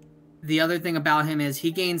the other thing about him is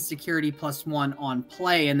he gains security +1 on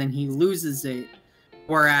play, and then he loses it,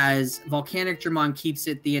 whereas Volcanic Dramon keeps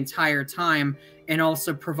it the entire time and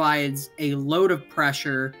also provides a load of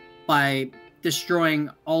pressure by destroying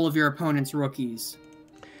all of your opponent's rookies.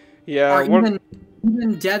 Yeah, or even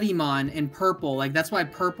Devimon in purple. Like, that's why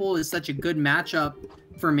purple is such a good matchup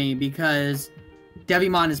for me, because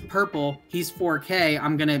Devimon is purple, he's 4K,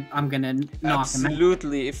 I'm gonna knock him out.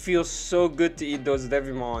 Absolutely. It feels so good to eat those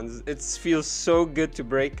Devimons. It feels so good to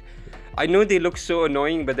break. I know they look so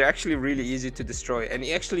annoying, but they're actually really easy to destroy. And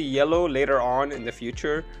actually yellow later on in the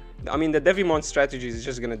future, I mean, the Devimon strategy is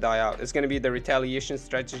just gonna die out. It's gonna be the retaliation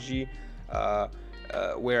strategy,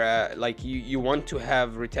 where like you want to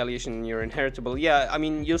have retaliation in your inheritable. Yeah, I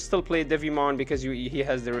mean, you'll still play Devimon because he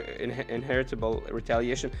has the inheritable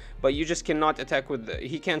retaliation, but you just cannot attack with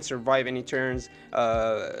he can't survive any turns.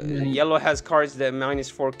 Yellow has cards that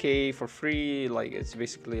 -4K for free. Like, it's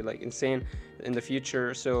basically like insane in the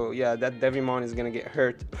future. So yeah, that Devimon is gonna get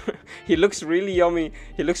hurt. He looks really yummy,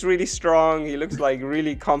 he looks really strong, he looks like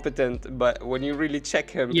really competent, but when you really check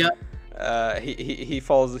him, yeah, he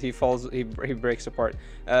breaks apart.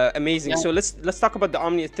 Amazing. So let's talk about the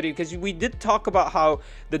Omni at 3, because we did talk about how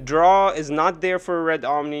the draw is not there for Red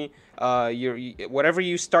Omni. Whatever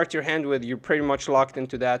you start your hand with, you're pretty much locked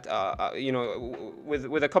into that, you know,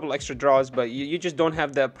 with a couple extra draws, but you just don't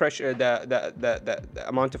have the pressure, the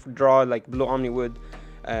amount of draw like Blue Omni would,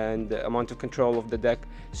 and the amount of control of the deck.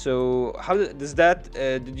 So how does that,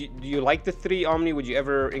 do you like the 3 Omni? Would you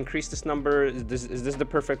ever increase this number? Is this the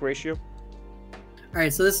perfect ratio? All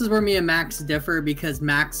right, so this is where me and Max differ, because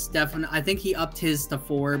Max definitely, I think he upped his to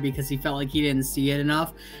 4 because he felt like he didn't see it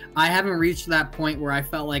enough. I haven't reached that point where I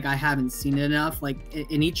felt like I haven't seen it enough. Like,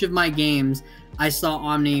 in each of my games, I saw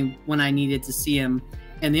Omni when I needed to see him.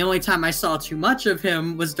 And the only time I saw too much of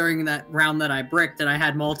him was during that round that I bricked and I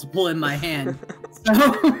had multiple in my hand.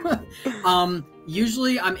 So,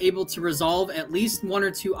 usually I'm able to resolve at least 1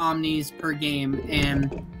 or 2 Omnis per game.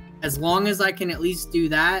 And as long as I can at least do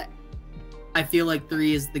that, I feel like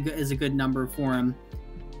 3 is a good number for him.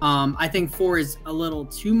 I think 4 is a little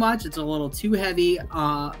too much. It's a little too heavy.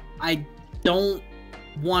 I don't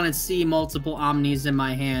want to see multiple Omnis in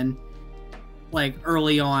my hand, like,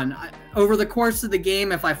 early on. Over the course of the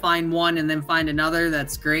game, if I find one and then find another,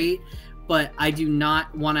 that's great. But I do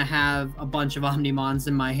not want to have a bunch of Omnimons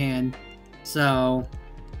in my hand. So...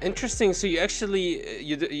 Interesting. So you actually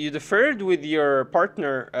you deferred with your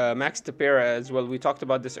partner Max Tapera as well. We talked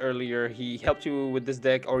about this earlier. He helped you with this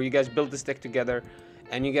deck, or you guys built this deck together,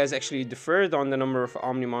 and you guys actually deferred on the number of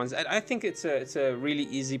Omnimons. And I think it's a really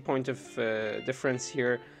easy point of difference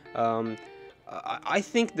here. I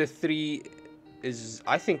think the 3 is.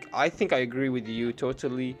 I think I agree with you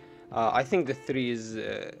totally. I think the 3 is.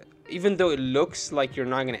 Even though it looks like you're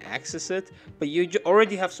not going to access it, but you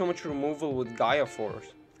already have so much removal with Gaia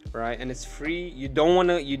Force. right? And it's free. You don't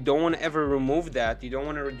wanna ever remove that. You don't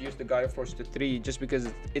wanna reduce the Gaia Force to 3 just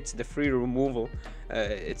because it's the free removal.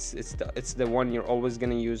 It's the one you're always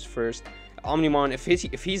gonna use first. Omnimon,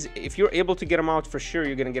 if you're able to get him out, for sure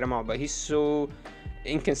you're gonna get him out, but he's so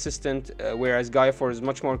inconsistent, whereas Gaia Force is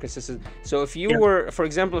much more consistent. So if you were, for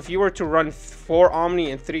example, if you were to run 4 Omni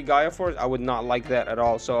and 3 Gaia Force, I would not like that at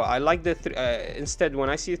all. So I like the instead, when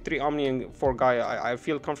I see 3 Omni and 4 Gaia, I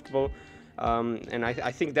feel comfortable, and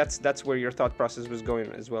I think that's where your thought process was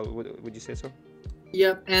going as well. Would you say so?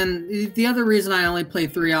 Yep, and the other reason I only play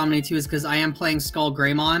 3 Omni too is because I am playing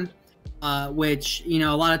𝐂𝐓𝐍𝐄𝐄𝐓, which, you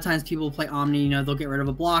know, a lot of times people play Omni, you know, they'll get rid of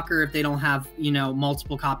a blocker if they don't have, you know,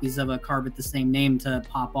 multiple copies of a card with the same name to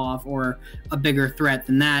pop off, or a bigger threat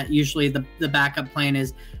than that. Usually the backup plan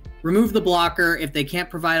is remove the blocker. If they can't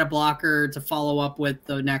provide a blocker to follow up with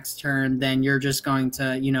the next turn, then you're just going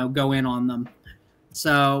to, you know, go in on them.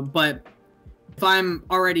 So, but if I'm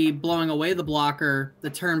already blowing away the blocker the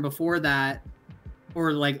turn before that,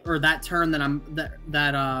 or that turn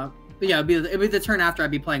that yeah, it'd be the turn after I'd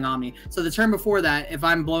be playing Omni. So the turn before that, if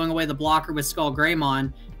I'm blowing away the blocker with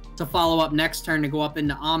𝐂𝐓𝐍𝐄𝐓 to follow up next turn to go up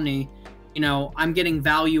into Omni, you know, I'm getting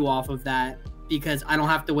value off of that because I don't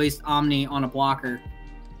have to waste Omni on a blocker.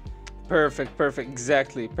 Perfect,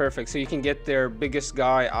 exactly, perfect. So you can get their biggest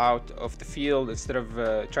guy out of the field instead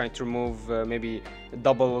of trying to remove maybe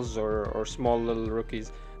doubles or small little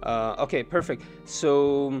rookies. Okay, perfect.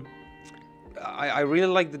 So I really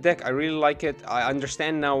like the deck. I really like it. I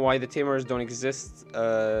understand now why the Tamers don't exist.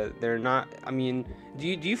 They're not. I mean, do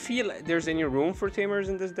you feel there's any room for Tamers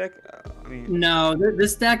in this deck? I mean, no.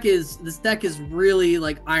 This deck is really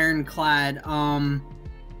like ironclad.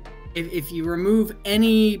 If you remove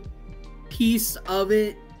any piece of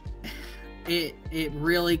it, it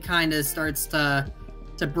really kind of starts to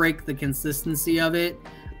break the consistency of it.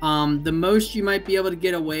 The most you might be able to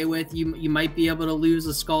get away with, you might be able to lose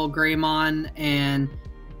a 𝐂𝐓𝐍𝐄𝐓 and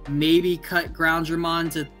maybe cut Groundramon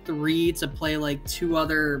to 3 to play like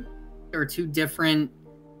 2 different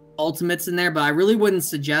ultimates in there, but I really wouldn't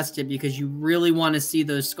suggest it because you really want to see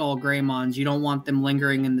those 𝐂𝐓𝐍𝐄𝐓s. You don't want them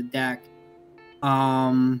lingering in the deck.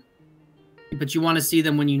 But you want to see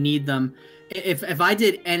them when you need them. If I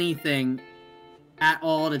did anything at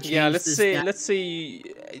all to change let's say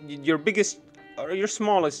your biggest or your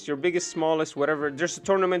smallest, whatever. There's a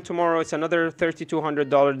tournament tomorrow. It's another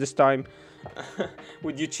 $3,200 this time.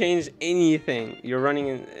 Would you change anything you're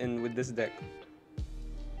running in with this deck?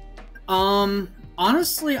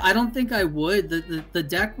 Honestly, I don't think I would. The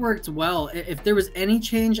deck worked well. If there was any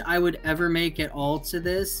change I would ever make at all to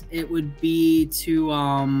this, it would be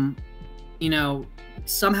to you know,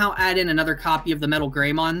 somehow add in another copy of the Metal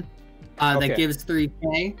Greymon that gives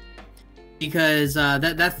 3K, because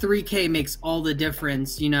that 3K makes all the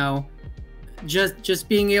difference. You know, just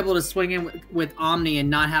being able to swing in with Omni and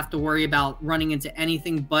not have to worry about running into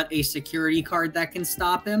anything but a security card that can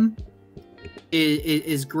stop him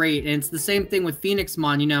is great. And it's the same thing with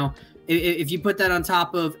Phoenixmon. You know, if you put that on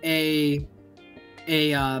top of a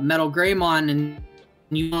Metal Greymon and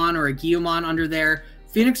Newmon or a Guillemon under there,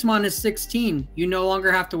 Phoenixmon is 16. You no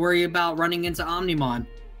longer have to worry about running into Omnimon.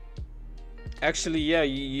 Actually, yeah,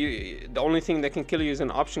 the only thing that can kill you is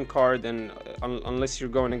an option card, and unless you're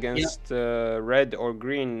going against red or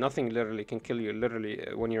green, nothing literally can kill you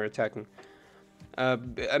when you're attacking.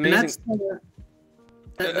 Amazing. That's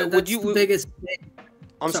the biggest thing.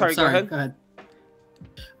 I'm sorry, go ahead.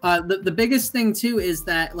 The biggest thing too is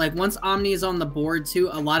that, like, once Omni is on the board too,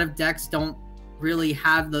 a lot of decks don't really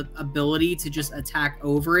have the ability to just attack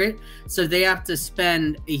over it, so they have to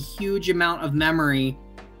spend a huge amount of memory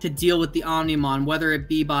to deal with the Omnimon, whether it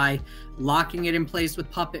be by locking it in place with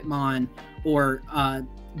Puppetmon, or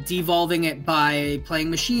devolving it by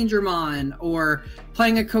playing Machinedramon, or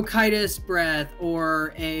playing a Cocytus Breath,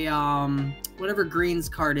 or a whatever Green's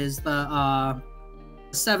card is, the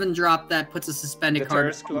 7-drop that puts a suspended card.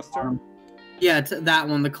 Terrace Cluster? Yeah, that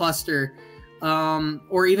one, the cluster.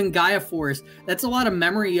 Or even Gaia Force. That's a lot of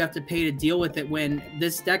memory you have to pay to deal with it, when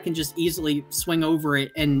this deck can just easily swing over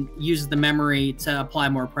it and use the memory to apply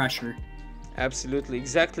more pressure. Absolutely,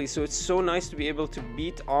 exactly. So it's so nice to be able to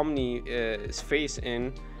beat Omni's face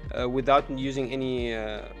in without using any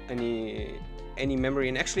memory.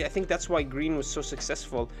 And actually, I think that's why Green was so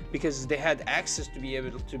successful, because they had access to be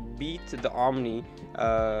able to beat the Omni.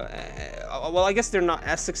 Well, I guess they're not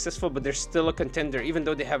as successful, but they're still a contender, even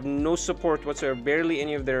though they have no support whatsoever, barely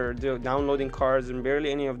any of their downloading cards and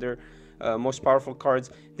barely any of their most powerful cards.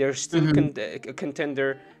 They're still a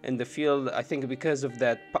contender in the field, I think, because of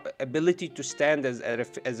that ability to stand as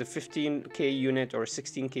a 15K unit or a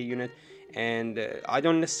 16K unit and I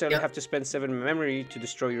don't necessarily have to spend 7 memory to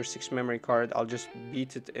destroy your 6 memory card. I'll just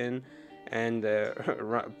beat it in and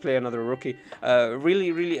play another rookie.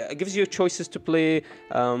 Really gives you choices to play.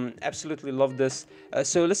 Absolutely love this.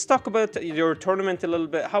 So let's talk about your tournament a little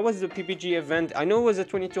bit. How was the PPG event? I know it was a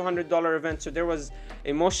 $2,200 event, so there was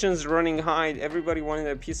emotions running high. Everybody wanted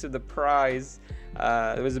a piece of the prize.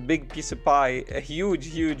 It was a big piece of pie, a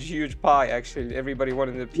huge pie actually. Everybody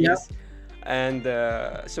wanted a piece. Yep. And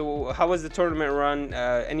so how was the tournament run?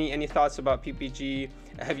 Any thoughts about PPG?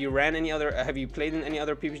 Have you played in any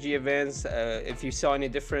other PPG events? If you saw any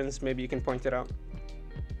difference, maybe you can point it out.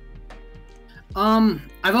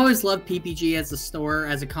 I've always loved PPG as a store,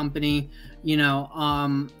 as a company. You know,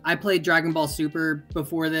 I played Dragon Ball Super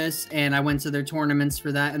before this, and I went to their tournaments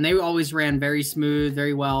for that, and they always ran very smooth,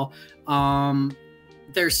 very well.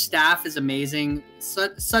 Their staff is amazing.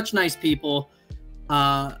 Such nice people.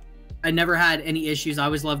 I never had any issues. I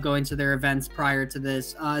always loved going to their events prior to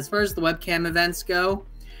this. As far as the webcam events go,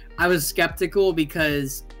 I was skeptical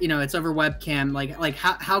because, you know, it's over webcam. Like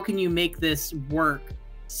how can you make this work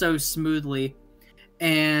so smoothly?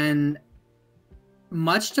 And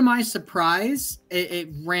much to my surprise, it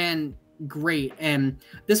ran great. And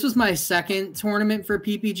this was my second tournament for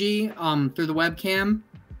PPG through the webcam.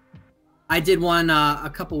 I did one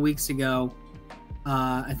a couple weeks ago.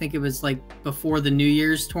 I think it was like before the New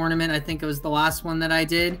Year's tournament. I think it was the last one that I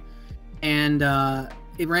did. And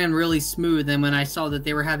it ran really smooth. And when I saw that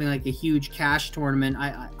they were having like a huge cash tournament,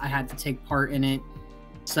 I had to take part in it.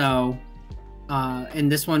 So, and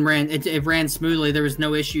this one it ran smoothly. There was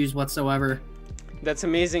no issues whatsoever. That's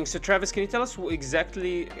amazing. So Travis, can you tell us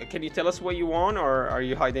can you tell us what you won, or are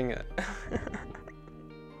you hiding it?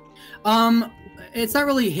 It's not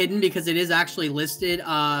really hidden because it is actually listed.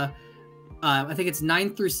 I think it's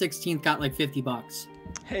 9th through 16th got like $50.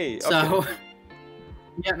 Hey, okay. So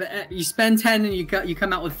yeah, but you spend 10 and you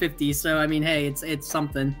come out with 50. So I mean, hey, it's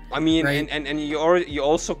something. I mean, right? and you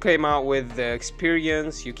also came out with the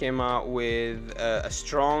experience. You came out with a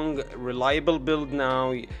strong, reliable build.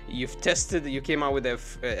 Now you've tested. You came out with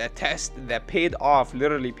a test that paid off,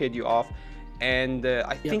 literally paid you off. And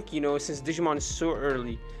I think, you know, since Digimon is so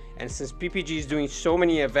early, and since PPG is doing so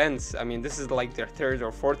many events, I mean, this is like their 3rd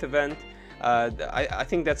or 4th event. I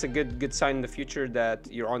think that's a good sign in the future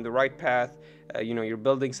that you're on the right path. You know, you're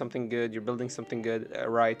building something good. You're building something good,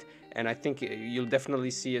 right? And I think you'll definitely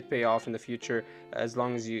see it pay off in the future, as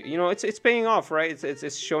long as you know it's paying off, right?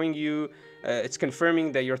 It's showing you, it's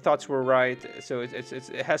confirming that your thoughts were right. So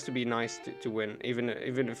it has to be nice to win, even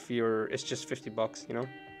if it's just $50, you know.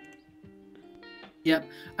 Yep.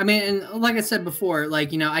 I mean, and like I said before,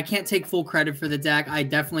 like, you know, I can't take full credit for the deck. I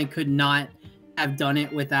definitely could not have done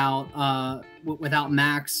it without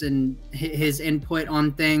Max and his input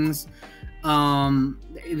on things.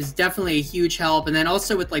 It was definitely a huge help, and then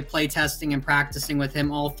also with like play testing and practicing with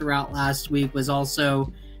him all throughout last week was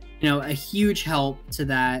also, you know, a huge help to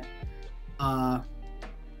that.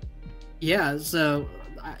 Yeah, so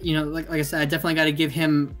you know, like I said, I definitely got to give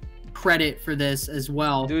him credit for this as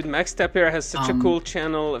well. Dude, Max Tapera has such a cool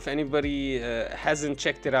channel. If anybody hasn't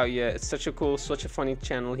checked it out yet, it's such a funny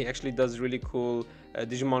channel. He actually does really cool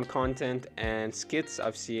Digimon content and skits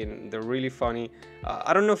I've seen. They're really funny.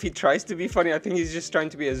 I don't know if he tries to be funny. I think he's just trying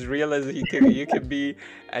to be as real as you can be,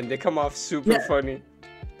 and they come off super funny.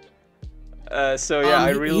 So yeah,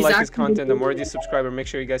 I really like his content. I'm already a subscriber. Make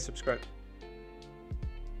sure you guys subscribe.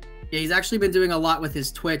 Yeah, he's actually been doing a lot with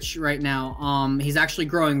his Twitch right now. He's actually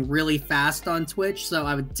growing really fast on Twitch, so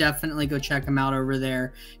I would definitely go check him out over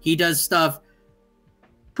there. He does stuff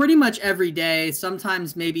pretty much every day,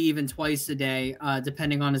 sometimes maybe even twice a day,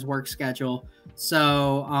 depending on his work schedule.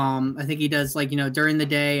 So I think he does, like, you know, during the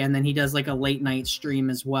day, and then he does like a late night stream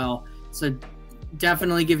as well. So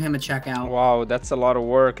definitely give him a check out. Wow, that's a lot of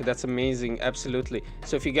work. That's amazing. Absolutely.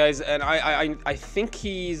 So if you guys, and I think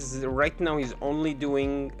right now he's only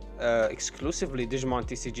doing exclusively Digimon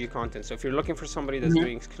TCG content. So if you're looking for somebody that's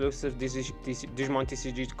doing exclusive Digimon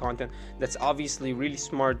TCG content, that's obviously really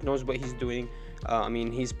smart, knows what he's doing. I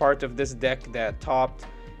mean, he's part of this deck that topped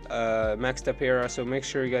Max Tapera, so make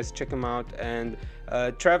sure you guys check him out. And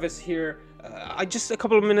Travis here, a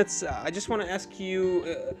couple of minutes, I just want to ask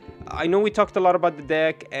you, I know we talked a lot about the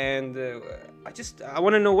deck, and I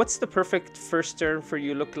want to know, what's the perfect first turn for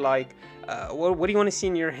you look like? What do you want to see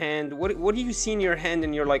in your hand? What do you see in your hand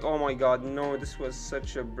and you're like, oh my god, no, this was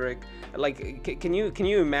such a brick? Like, can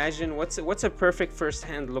you imagine what's a perfect first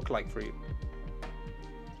hand look like for you?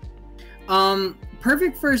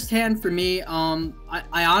 Perfect first hand for me,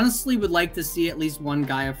 I honestly would like to see at least one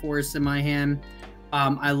Gaia Force in my hand.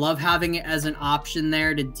 I love having it as an option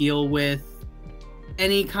there to deal with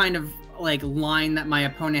any kind of like line that my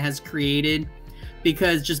opponent has created,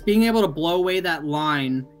 because just being able to blow away that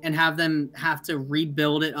line and have them have to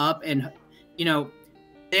rebuild it up, and you know,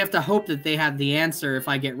 they have to hope that they have the answer if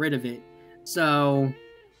I get rid of it. So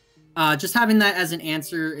just having that as an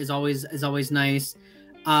answer is always nice.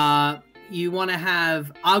 You want to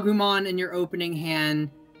have Agumon in your opening hand,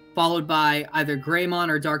 followed by either Greymon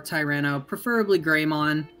or Dark Tyranno, preferably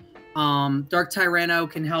Greymon. Dark Tyranno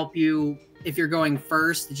can help you if you're going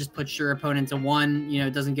first. It just puts your opponent to 1. You know,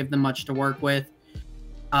 it doesn't give them much to work with.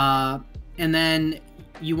 And then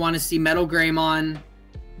you want to see Metal Greymon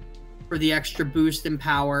for the extra boost in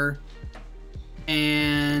power,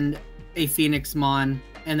 and a Phoenixmon.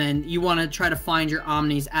 And then you want to try to find your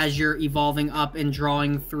Omnis as you're evolving up and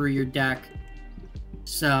drawing through your deck.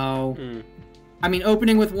 So, I mean,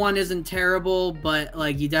 opening with 1 isn't terrible, but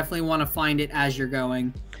like you definitely want to find it as you're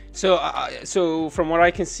going. So, so from what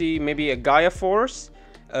I can see, maybe a Gaia Force,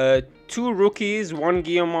 2 rookies, 1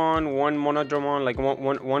 Guillamon, 1 Monodramon, like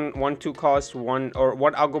one 2 cost, one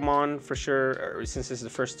Agumon for sure, since this is the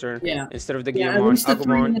first turn. Yeah. Instead of the Guillamon,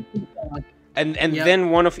 Agumon. And yep. Then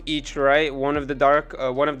one of each, right? One of the dark,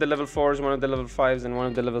 one of the level 4s, one of the level 5s, and one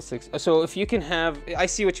of the level 6. So if you can have, I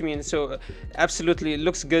see what you mean. So absolutely, it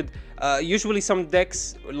looks good. Usually some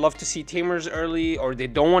decks love to see Tamers early, or they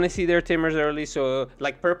don't want to see their Tamers early. So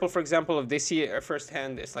like purple, for example, if they see it first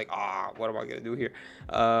hand, it's like, what am I gonna do here?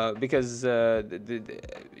 Because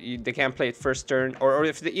they can't play it first turn, or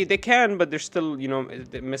if they can, but they're still, you know,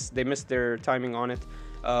 they miss their timing on it.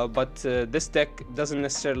 But this deck doesn't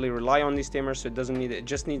necessarily rely on these Tamers, so it doesn't need it. It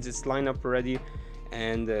just needs its lineup ready,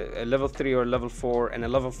 and a level 3 or level 4 and a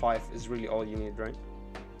level 5 is really all you need, right?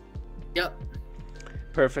 Yep.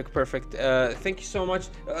 Perfect. Thank you so much.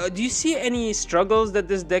 Do you see any struggles that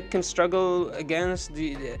this deck can struggle against?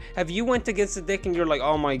 Have you went against the deck and you're like,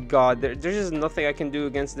 oh my god, there's just nothing I can do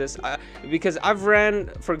against this? Because I've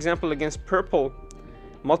ran, for example, against purple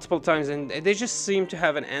multiple times, and they just seem to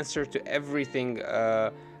have an answer to everything.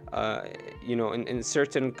 You know, in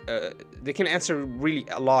certain, they can answer really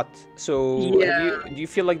a lot. So yeah. Do you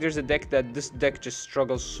feel like there's a deck that this deck just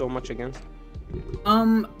struggles so much against?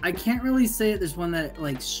 I can't really say there's one that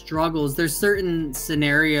like struggles. There's certain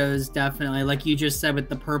scenarios, definitely, like you just said with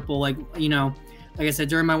the purple, like, you know, like I said,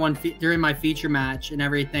 during my feature match and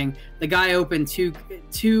everything, the guy opened two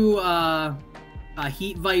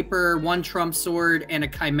Heat Viper, 1 Trump Sword, and a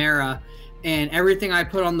Chimera, and everything I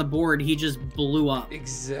put on the board, he just blew up.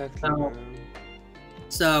 Exactly.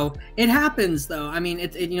 So it happens, though. I mean,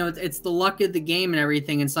 you know, it's the luck of the game and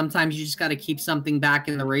everything, and sometimes you just got to keep something back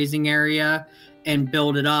in the raising area and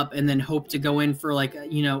build it up, and then hope to go in for like,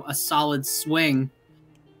 you know, a solid swing,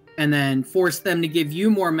 and then force them to give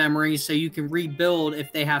you more memory so you can rebuild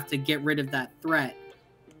if they have to get rid of that threat.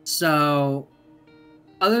 So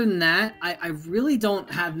other than that, I really don't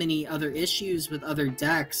have many other issues with other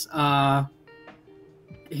decks.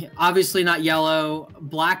 Obviously not yellow.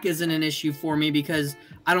 Black isn't an issue for me because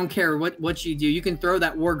I don't care what you do. You can throw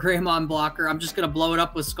that War Greymon blocker. I'm just going to blow it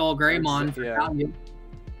up with Skull Greymon for value.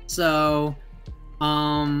 So,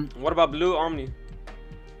 what about Blue Omni?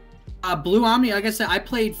 Blue Omni, like I said, I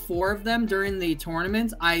played 4 of them during the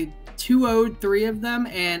tournament. I 2-0'd 3 of them,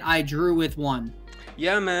 and I drew with 1.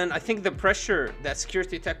 Yeah, man, I think the pressure, that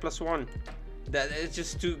security attack +1, that it's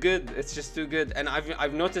just too good. It's just too good. And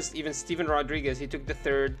I've noticed even Steven Rodriguez, he took the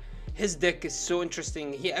 3rd. His deck is so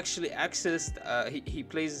interesting. He actually accessed, he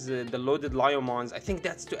plays the loaded Lyomons. I think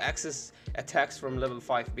that's to access attacks from level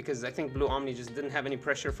 5, because I think Blue Omni just didn't have any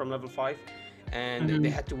pressure from level 5. And they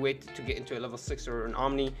had to wait to get into a level 6 or an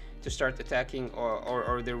Omni to start attacking,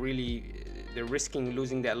 or they're risking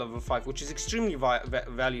losing that level 5, which is extremely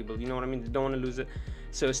valuable. You know what I mean? They don't want to lose it.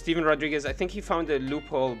 So Steven Rodriguez, I think he found a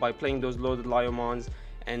loophole by playing those loaded Lyomons,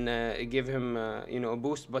 and it gave him you know, a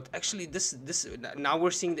boost. But actually this now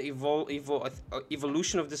we're seeing the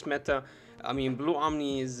evolution of this meta. I mean, Blue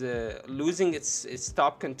Omni is losing its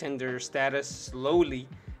top contender status slowly,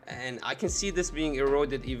 and I can see this being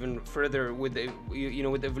eroded even further with the, you know,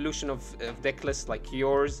 with the evolution of deck lists like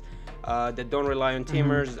yours that don't rely on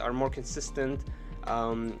Tamers, are more consistent.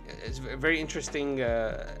 It's very interesting.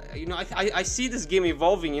 You know, I see this game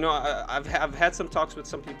evolving. You know, I've had some talks with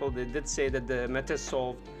some people that did say that the meta is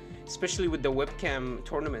solved, especially with the webcam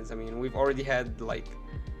tournaments. I mean, we've already had like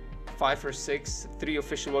 5 or 6, 3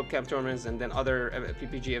 official webcam tournaments, and then other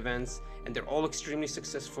PPG events, and they're all extremely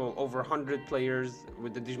successful. Over 100 players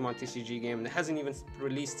with the Digimon TCG game, and it hasn't even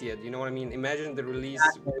released yet. You know what I mean? Imagine the release.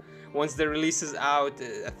 Once the release is out,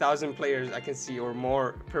 1,000 players I can see or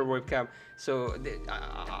more per webcam. So, do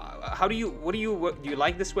you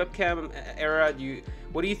like this webcam era?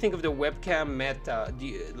 What do you think of the webcam meta? Do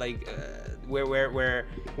you like where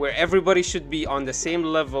everybody should be on the same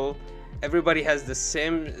level? Everybody has the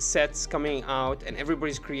same sets coming out, and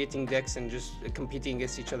everybody's creating decks and just competing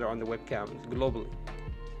against each other on the webcam globally.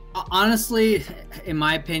 Honestly, in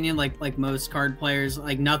my opinion, like most card players,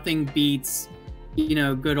 like nothing beats, you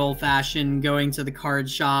know, good old-fashioned going to the card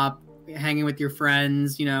shop, hanging with your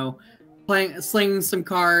friends, you know, slinging some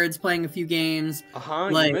cards, playing a few games.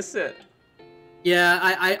 Like, you miss it. Yeah,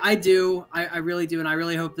 I do. I really do, and I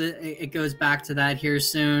really hope that it goes back to that here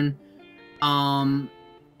soon.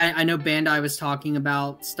 I know Bandai was talking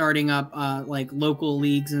about starting up like local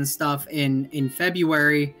leagues and stuff in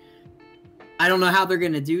February. I don't know how they're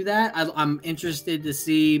going to do that. I'm interested to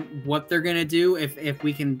see what they're going to do if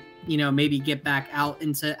we can, you know, maybe get back out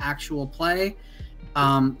into actual play.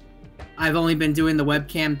 I've only been doing the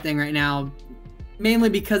webcam thing right now, mainly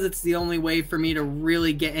because it's the only way for me to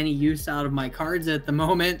really get any use out of my cards at the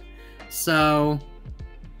moment. So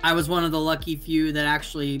I was one of the lucky few that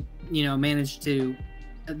actually, you know, managed to,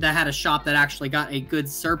 that had a shop that actually got a good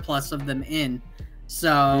surplus of them in.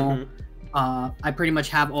 So I pretty much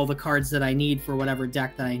have all the cards that I need for whatever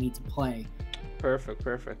deck that I need to play. Perfect.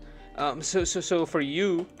 So for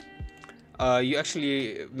you, you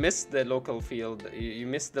actually missed the local field. You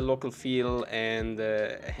missed the local feel and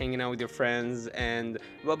hanging out with your friends. And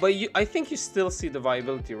but I think you still see the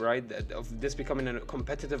viability, right, of this becoming a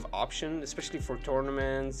competitive option, especially for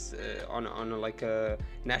tournaments on like a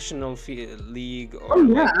national league.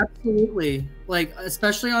 Or Absolutely. Like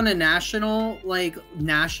especially on a national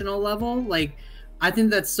level, like. I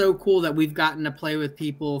think that's so cool that we've gotten to play with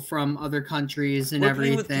people from other countries and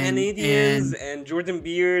everything. With Canadians and Jordan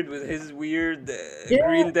Beard with his weird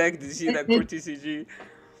green deck. Did you see that for TCG?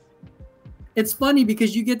 It's funny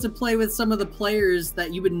because you get to play with some of the players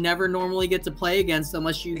that you would never normally get to play against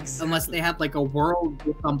unless they have like a world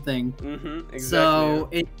or something. Exactly. So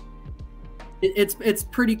it's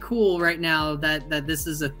pretty cool right now that this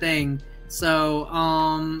is a thing. So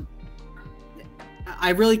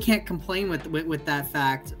I really can't complain with that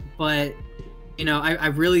fact, but you know, I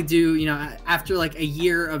really do. You know, after like a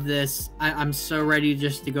year of this, I'm so ready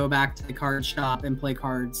just to go back to the card shop and play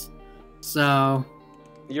cards. So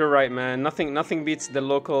you're right, man. Nothing beats the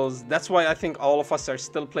locals. That's why I think all of us are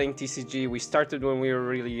still playing TCG. We started when we were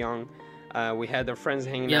really young. We had our friends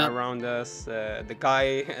hanging out around us. The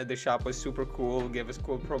guy at the shop was super cool. Gave us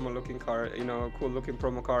cool promo looking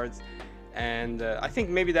promo cards. And I think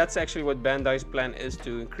maybe that's actually what Bandai's plan is,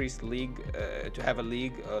 to increase the league, to have a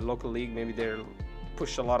league, a local league. Maybe they'll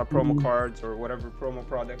push a lot of promo cards or whatever promo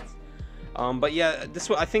products. But yeah,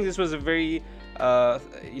 I think this was a very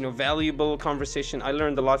valuable conversation. I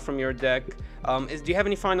learned a lot from your deck. Do you have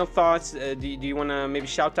any final thoughts? Do you want to maybe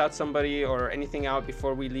shout out somebody or anything out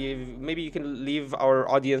before we leave? Maybe you can leave our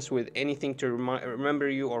audience with anything to remember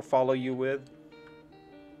you or follow you with.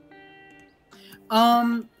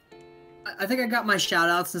 I think I got my shout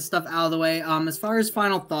outs and stuff out of the way. As far as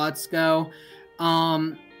final thoughts go,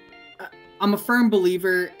 I'm a firm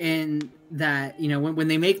believer in that, you know, when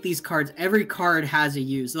they make these cards, every card has a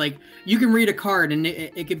use. Like, you can read a card and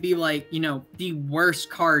it could be like, you know, the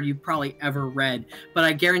worst card you've probably ever read. But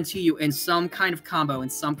I guarantee you, in some kind of combo, in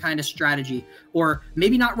some kind of strategy, or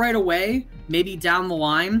maybe not right away, maybe down the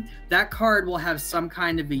line, that card will have some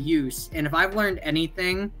kind of a use. And if I've learned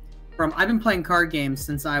anything I've been playing card games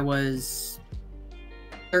since I was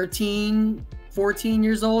 13, 14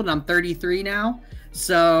 years old, and I'm 33 now.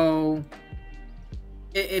 So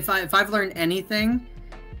if I've learned anything,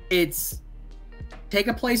 it's take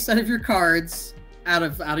a play set of your cards out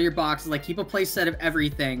of your box, like keep a play set of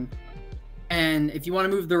everything. And if you want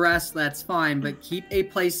to move the rest, that's fine, but keep a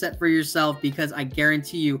play set for yourself, because I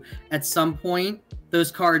guarantee you at some point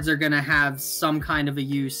those cards are going to have some kind of a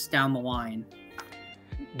use down the line.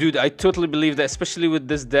 Dude, I totally believe that, especially with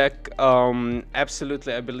this deck.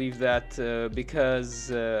 Absolutely, I believe that because,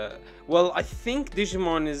 well, I think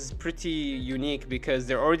Digimon is pretty unique because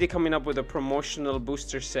they're already coming up with a promotional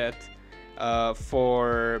booster set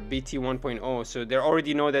for BT 1.0. So they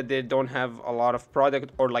already know that they don't have a lot of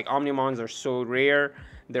product, or like Omnimons are so rare.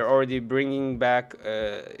 They're already bringing back,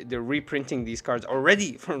 they're reprinting these cards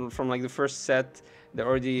already from like the first set. They're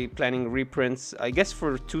already planning reprints, I guess,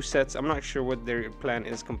 for 2 sets. I'm not sure what their plan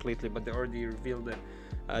is completely, but they already revealed it,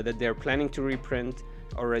 that they're planning to reprint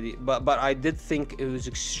already, but I did think it was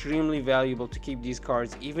extremely valuable to keep these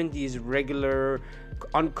cards, even these regular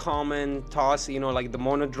uncommon toss, you know, like the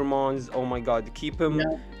monodramons. Oh my god, keep them.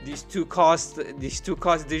 Yeah. These two cost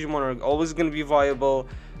Digimon are always going to be viable.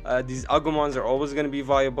 These Agumons are always going to be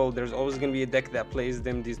viable. There's always going to be a deck that plays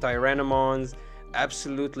them. These Tyrannomons,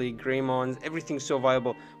 absolutely, Greymons, everything's so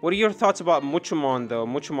viable. What are your thoughts about Muchomon though?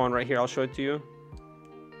 Muchomon right here, I'll show it to you.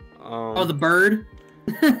 Oh, the bird.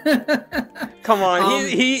 Come on,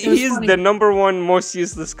 he's the #1 most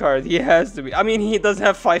useless card. He has to be. I mean, he does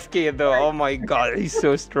have 5k though. Oh my god, he's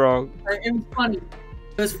so strong. It was funny.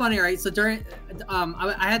 It was funny, right? So during,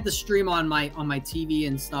 I had the stream on my TV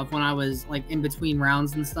and stuff when I was like in between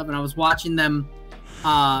rounds and stuff, and I was watching them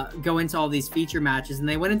go into all these feature matches, and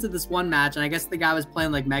they went into this one match, and I guess the guy was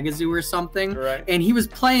playing like Megazoo or something, right? And he was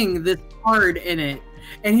playing this card in it,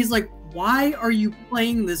 and he's like, "Why are you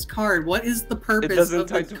playing this card? What is the purpose of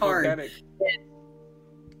this card?" Volcanic.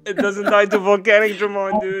 It doesn't tie to Volcanic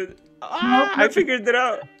Dramon, dude. I figured it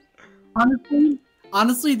out.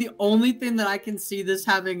 Honestly, the only thing that I can see this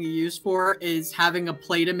having a use for is having a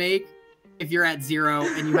play to make if you're at 0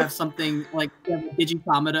 and you have something like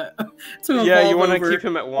DigiTama to yeah, you want to keep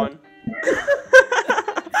him at 1.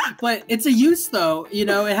 But it's a use though, you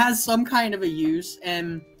know, it has some kind of a use,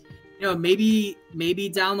 and you know, maybe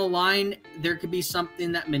down the line there could be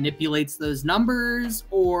something that manipulates those numbers,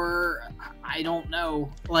 or I don't know.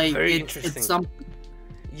 Like it's something.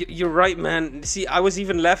 You're right, man. See, I was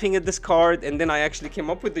even laughing at this card, and then I actually came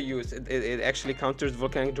up with the use. It actually counters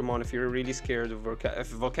Volcanic Dramon. If you're really scared of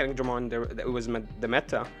Volcanic Dramon, it was the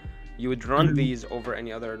meta, you would run these over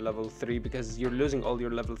any other level 3 because you're losing all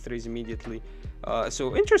your level 3s immediately.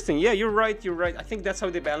 So interesting. Yeah, you're right. You're right. I think that's how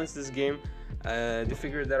they balance this game. They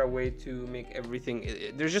figured out a way to make everything.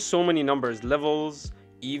 There's just so many numbers, levels,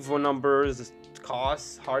 Evo numbers,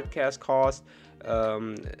 costs, hardcast cost.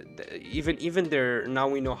 Even their, now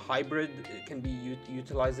we know, hybrid can be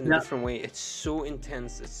utilized in a different way. It's so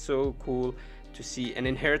intense. It's so cool to see. And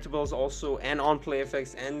inheritables also, and on play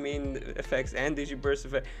effects, and main effects, and digiburst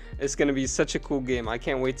effect. It's gonna be such a cool game. I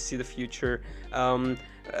can't wait to see the future.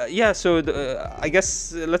 Yeah, so I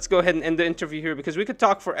guess let's go ahead and end the interview here because we could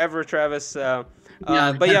talk forever, Travis. But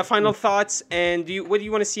yeah, final thoughts, and what do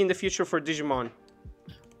you want to see in the future for Digimon?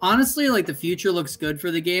 Honestly, like, the future looks good for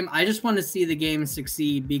the game. I just want to see the game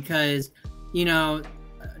succeed because, you know,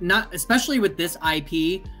 not especially with this IP,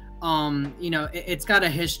 you know, it's got a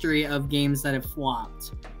history of games that have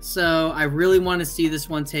flopped. So I really want to see this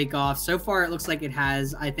one take off. So far, it looks like it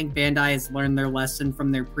has. I think Bandai has learned their lesson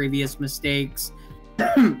from their previous mistakes.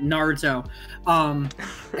 Naruto.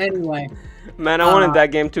 Anyway, man, I wanted that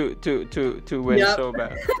game to win so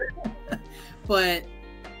bad. But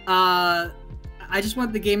I just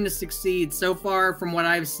want the game to succeed. So far, from what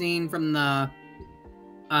I've seen from the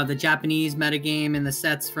Japanese metagame and the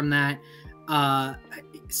sets from that,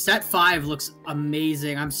 set 5 looks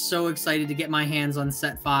amazing. I'm so excited to get my hands on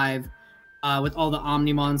set 5 with all the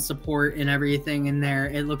Omnimon support and everything in there.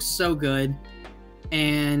 It looks so good.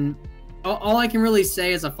 And all I can really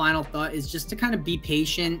say as a final thought is just to kind of be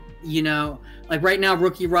patient, you know. Like right now,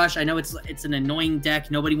 Rookie Rush, I know it's an annoying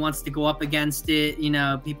deck. Nobody wants to go up against it. You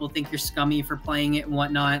know, people think you're scummy for playing it and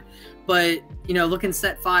whatnot. But, you know, look in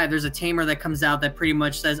set 5, there's a Tamer that comes out that pretty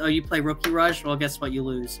much says, oh, you play Rookie Rush? Well, guess what? You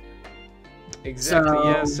lose. Exactly,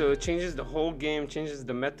 yeah. So it changes the whole game, changes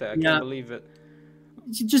the meta. I can't believe it.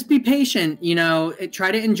 Just be patient, you know,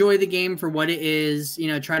 try to enjoy the game for what it is, you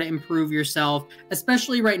know, try to improve yourself,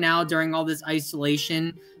 especially right now during all this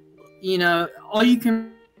isolation. You know, all you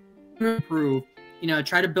can improve, you know,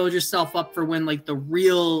 try to build yourself up for when like the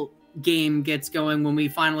real game gets going, when we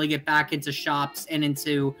finally get back into shops and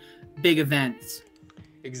into big events.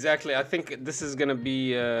 Exactly. I think this is gonna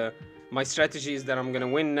be my strategy is that I'm gonna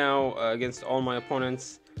win now against all my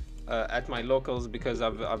opponents at my locals, because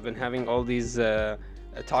I've been having all these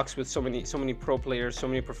talks with so many pro players, so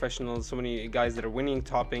many professionals, so many guys that are winning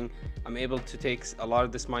topping. I'm able to take a lot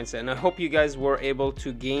of this mindset, and I hope you guys were able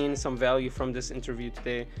to gain some value from this interview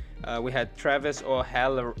today. We had Travis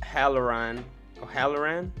O'Halloran. It's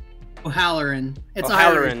O'Halloran.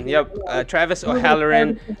 Yep. Travis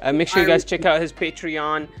O'Halloran. Make sure you guys check out his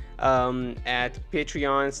Patreon at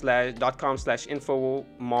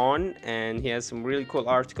patreon.com/infomon, and he has some really cool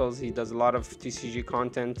articles. He does a lot of TCG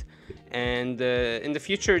content. And in the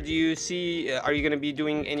future, do you see, are you going to be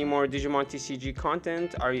doing any more Digimon TCG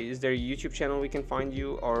content? Is there a YouTube channel we can find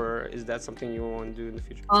you, or is that something you want to do in the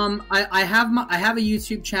future? I have a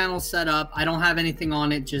YouTube channel set up. I don't have anything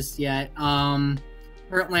on it just yet.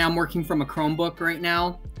 Currently, I'm working from a Chromebook right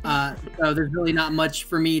now, so there's really not much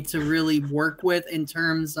for me to really work with in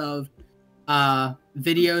terms of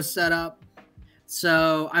videos set up.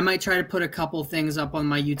 So I might try to put a couple things up on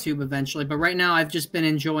my YouTube eventually. But right now I've just been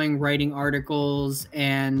enjoying writing articles,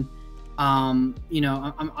 and you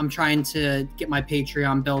know, I'm trying to get my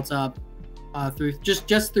Patreon built up through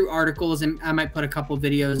just through articles, and I might put a couple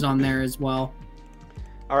videos on there as well.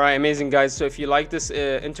 All right, amazing guys. So if you like this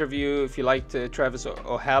interview, if you liked Travis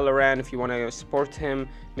O'Halloran, if you want to support him,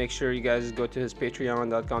 make sure you guys go to his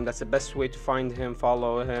patreon.com. That's the best way to find him,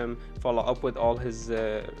 follow up with all his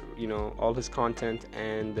you know, all his content,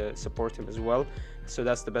 and support him as well. So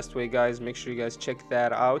that's the best way, guys. Make sure you guys check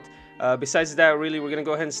that out. Besides that, really, we're gonna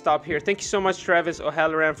go ahead and stop here. Thank you so much, Travis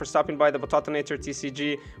O'Halloran, for stopping by the Batatonator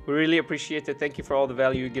TCG. We really appreciate it. Thank you for all the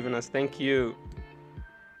value you've given us. Thank you.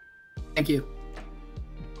 Thank you.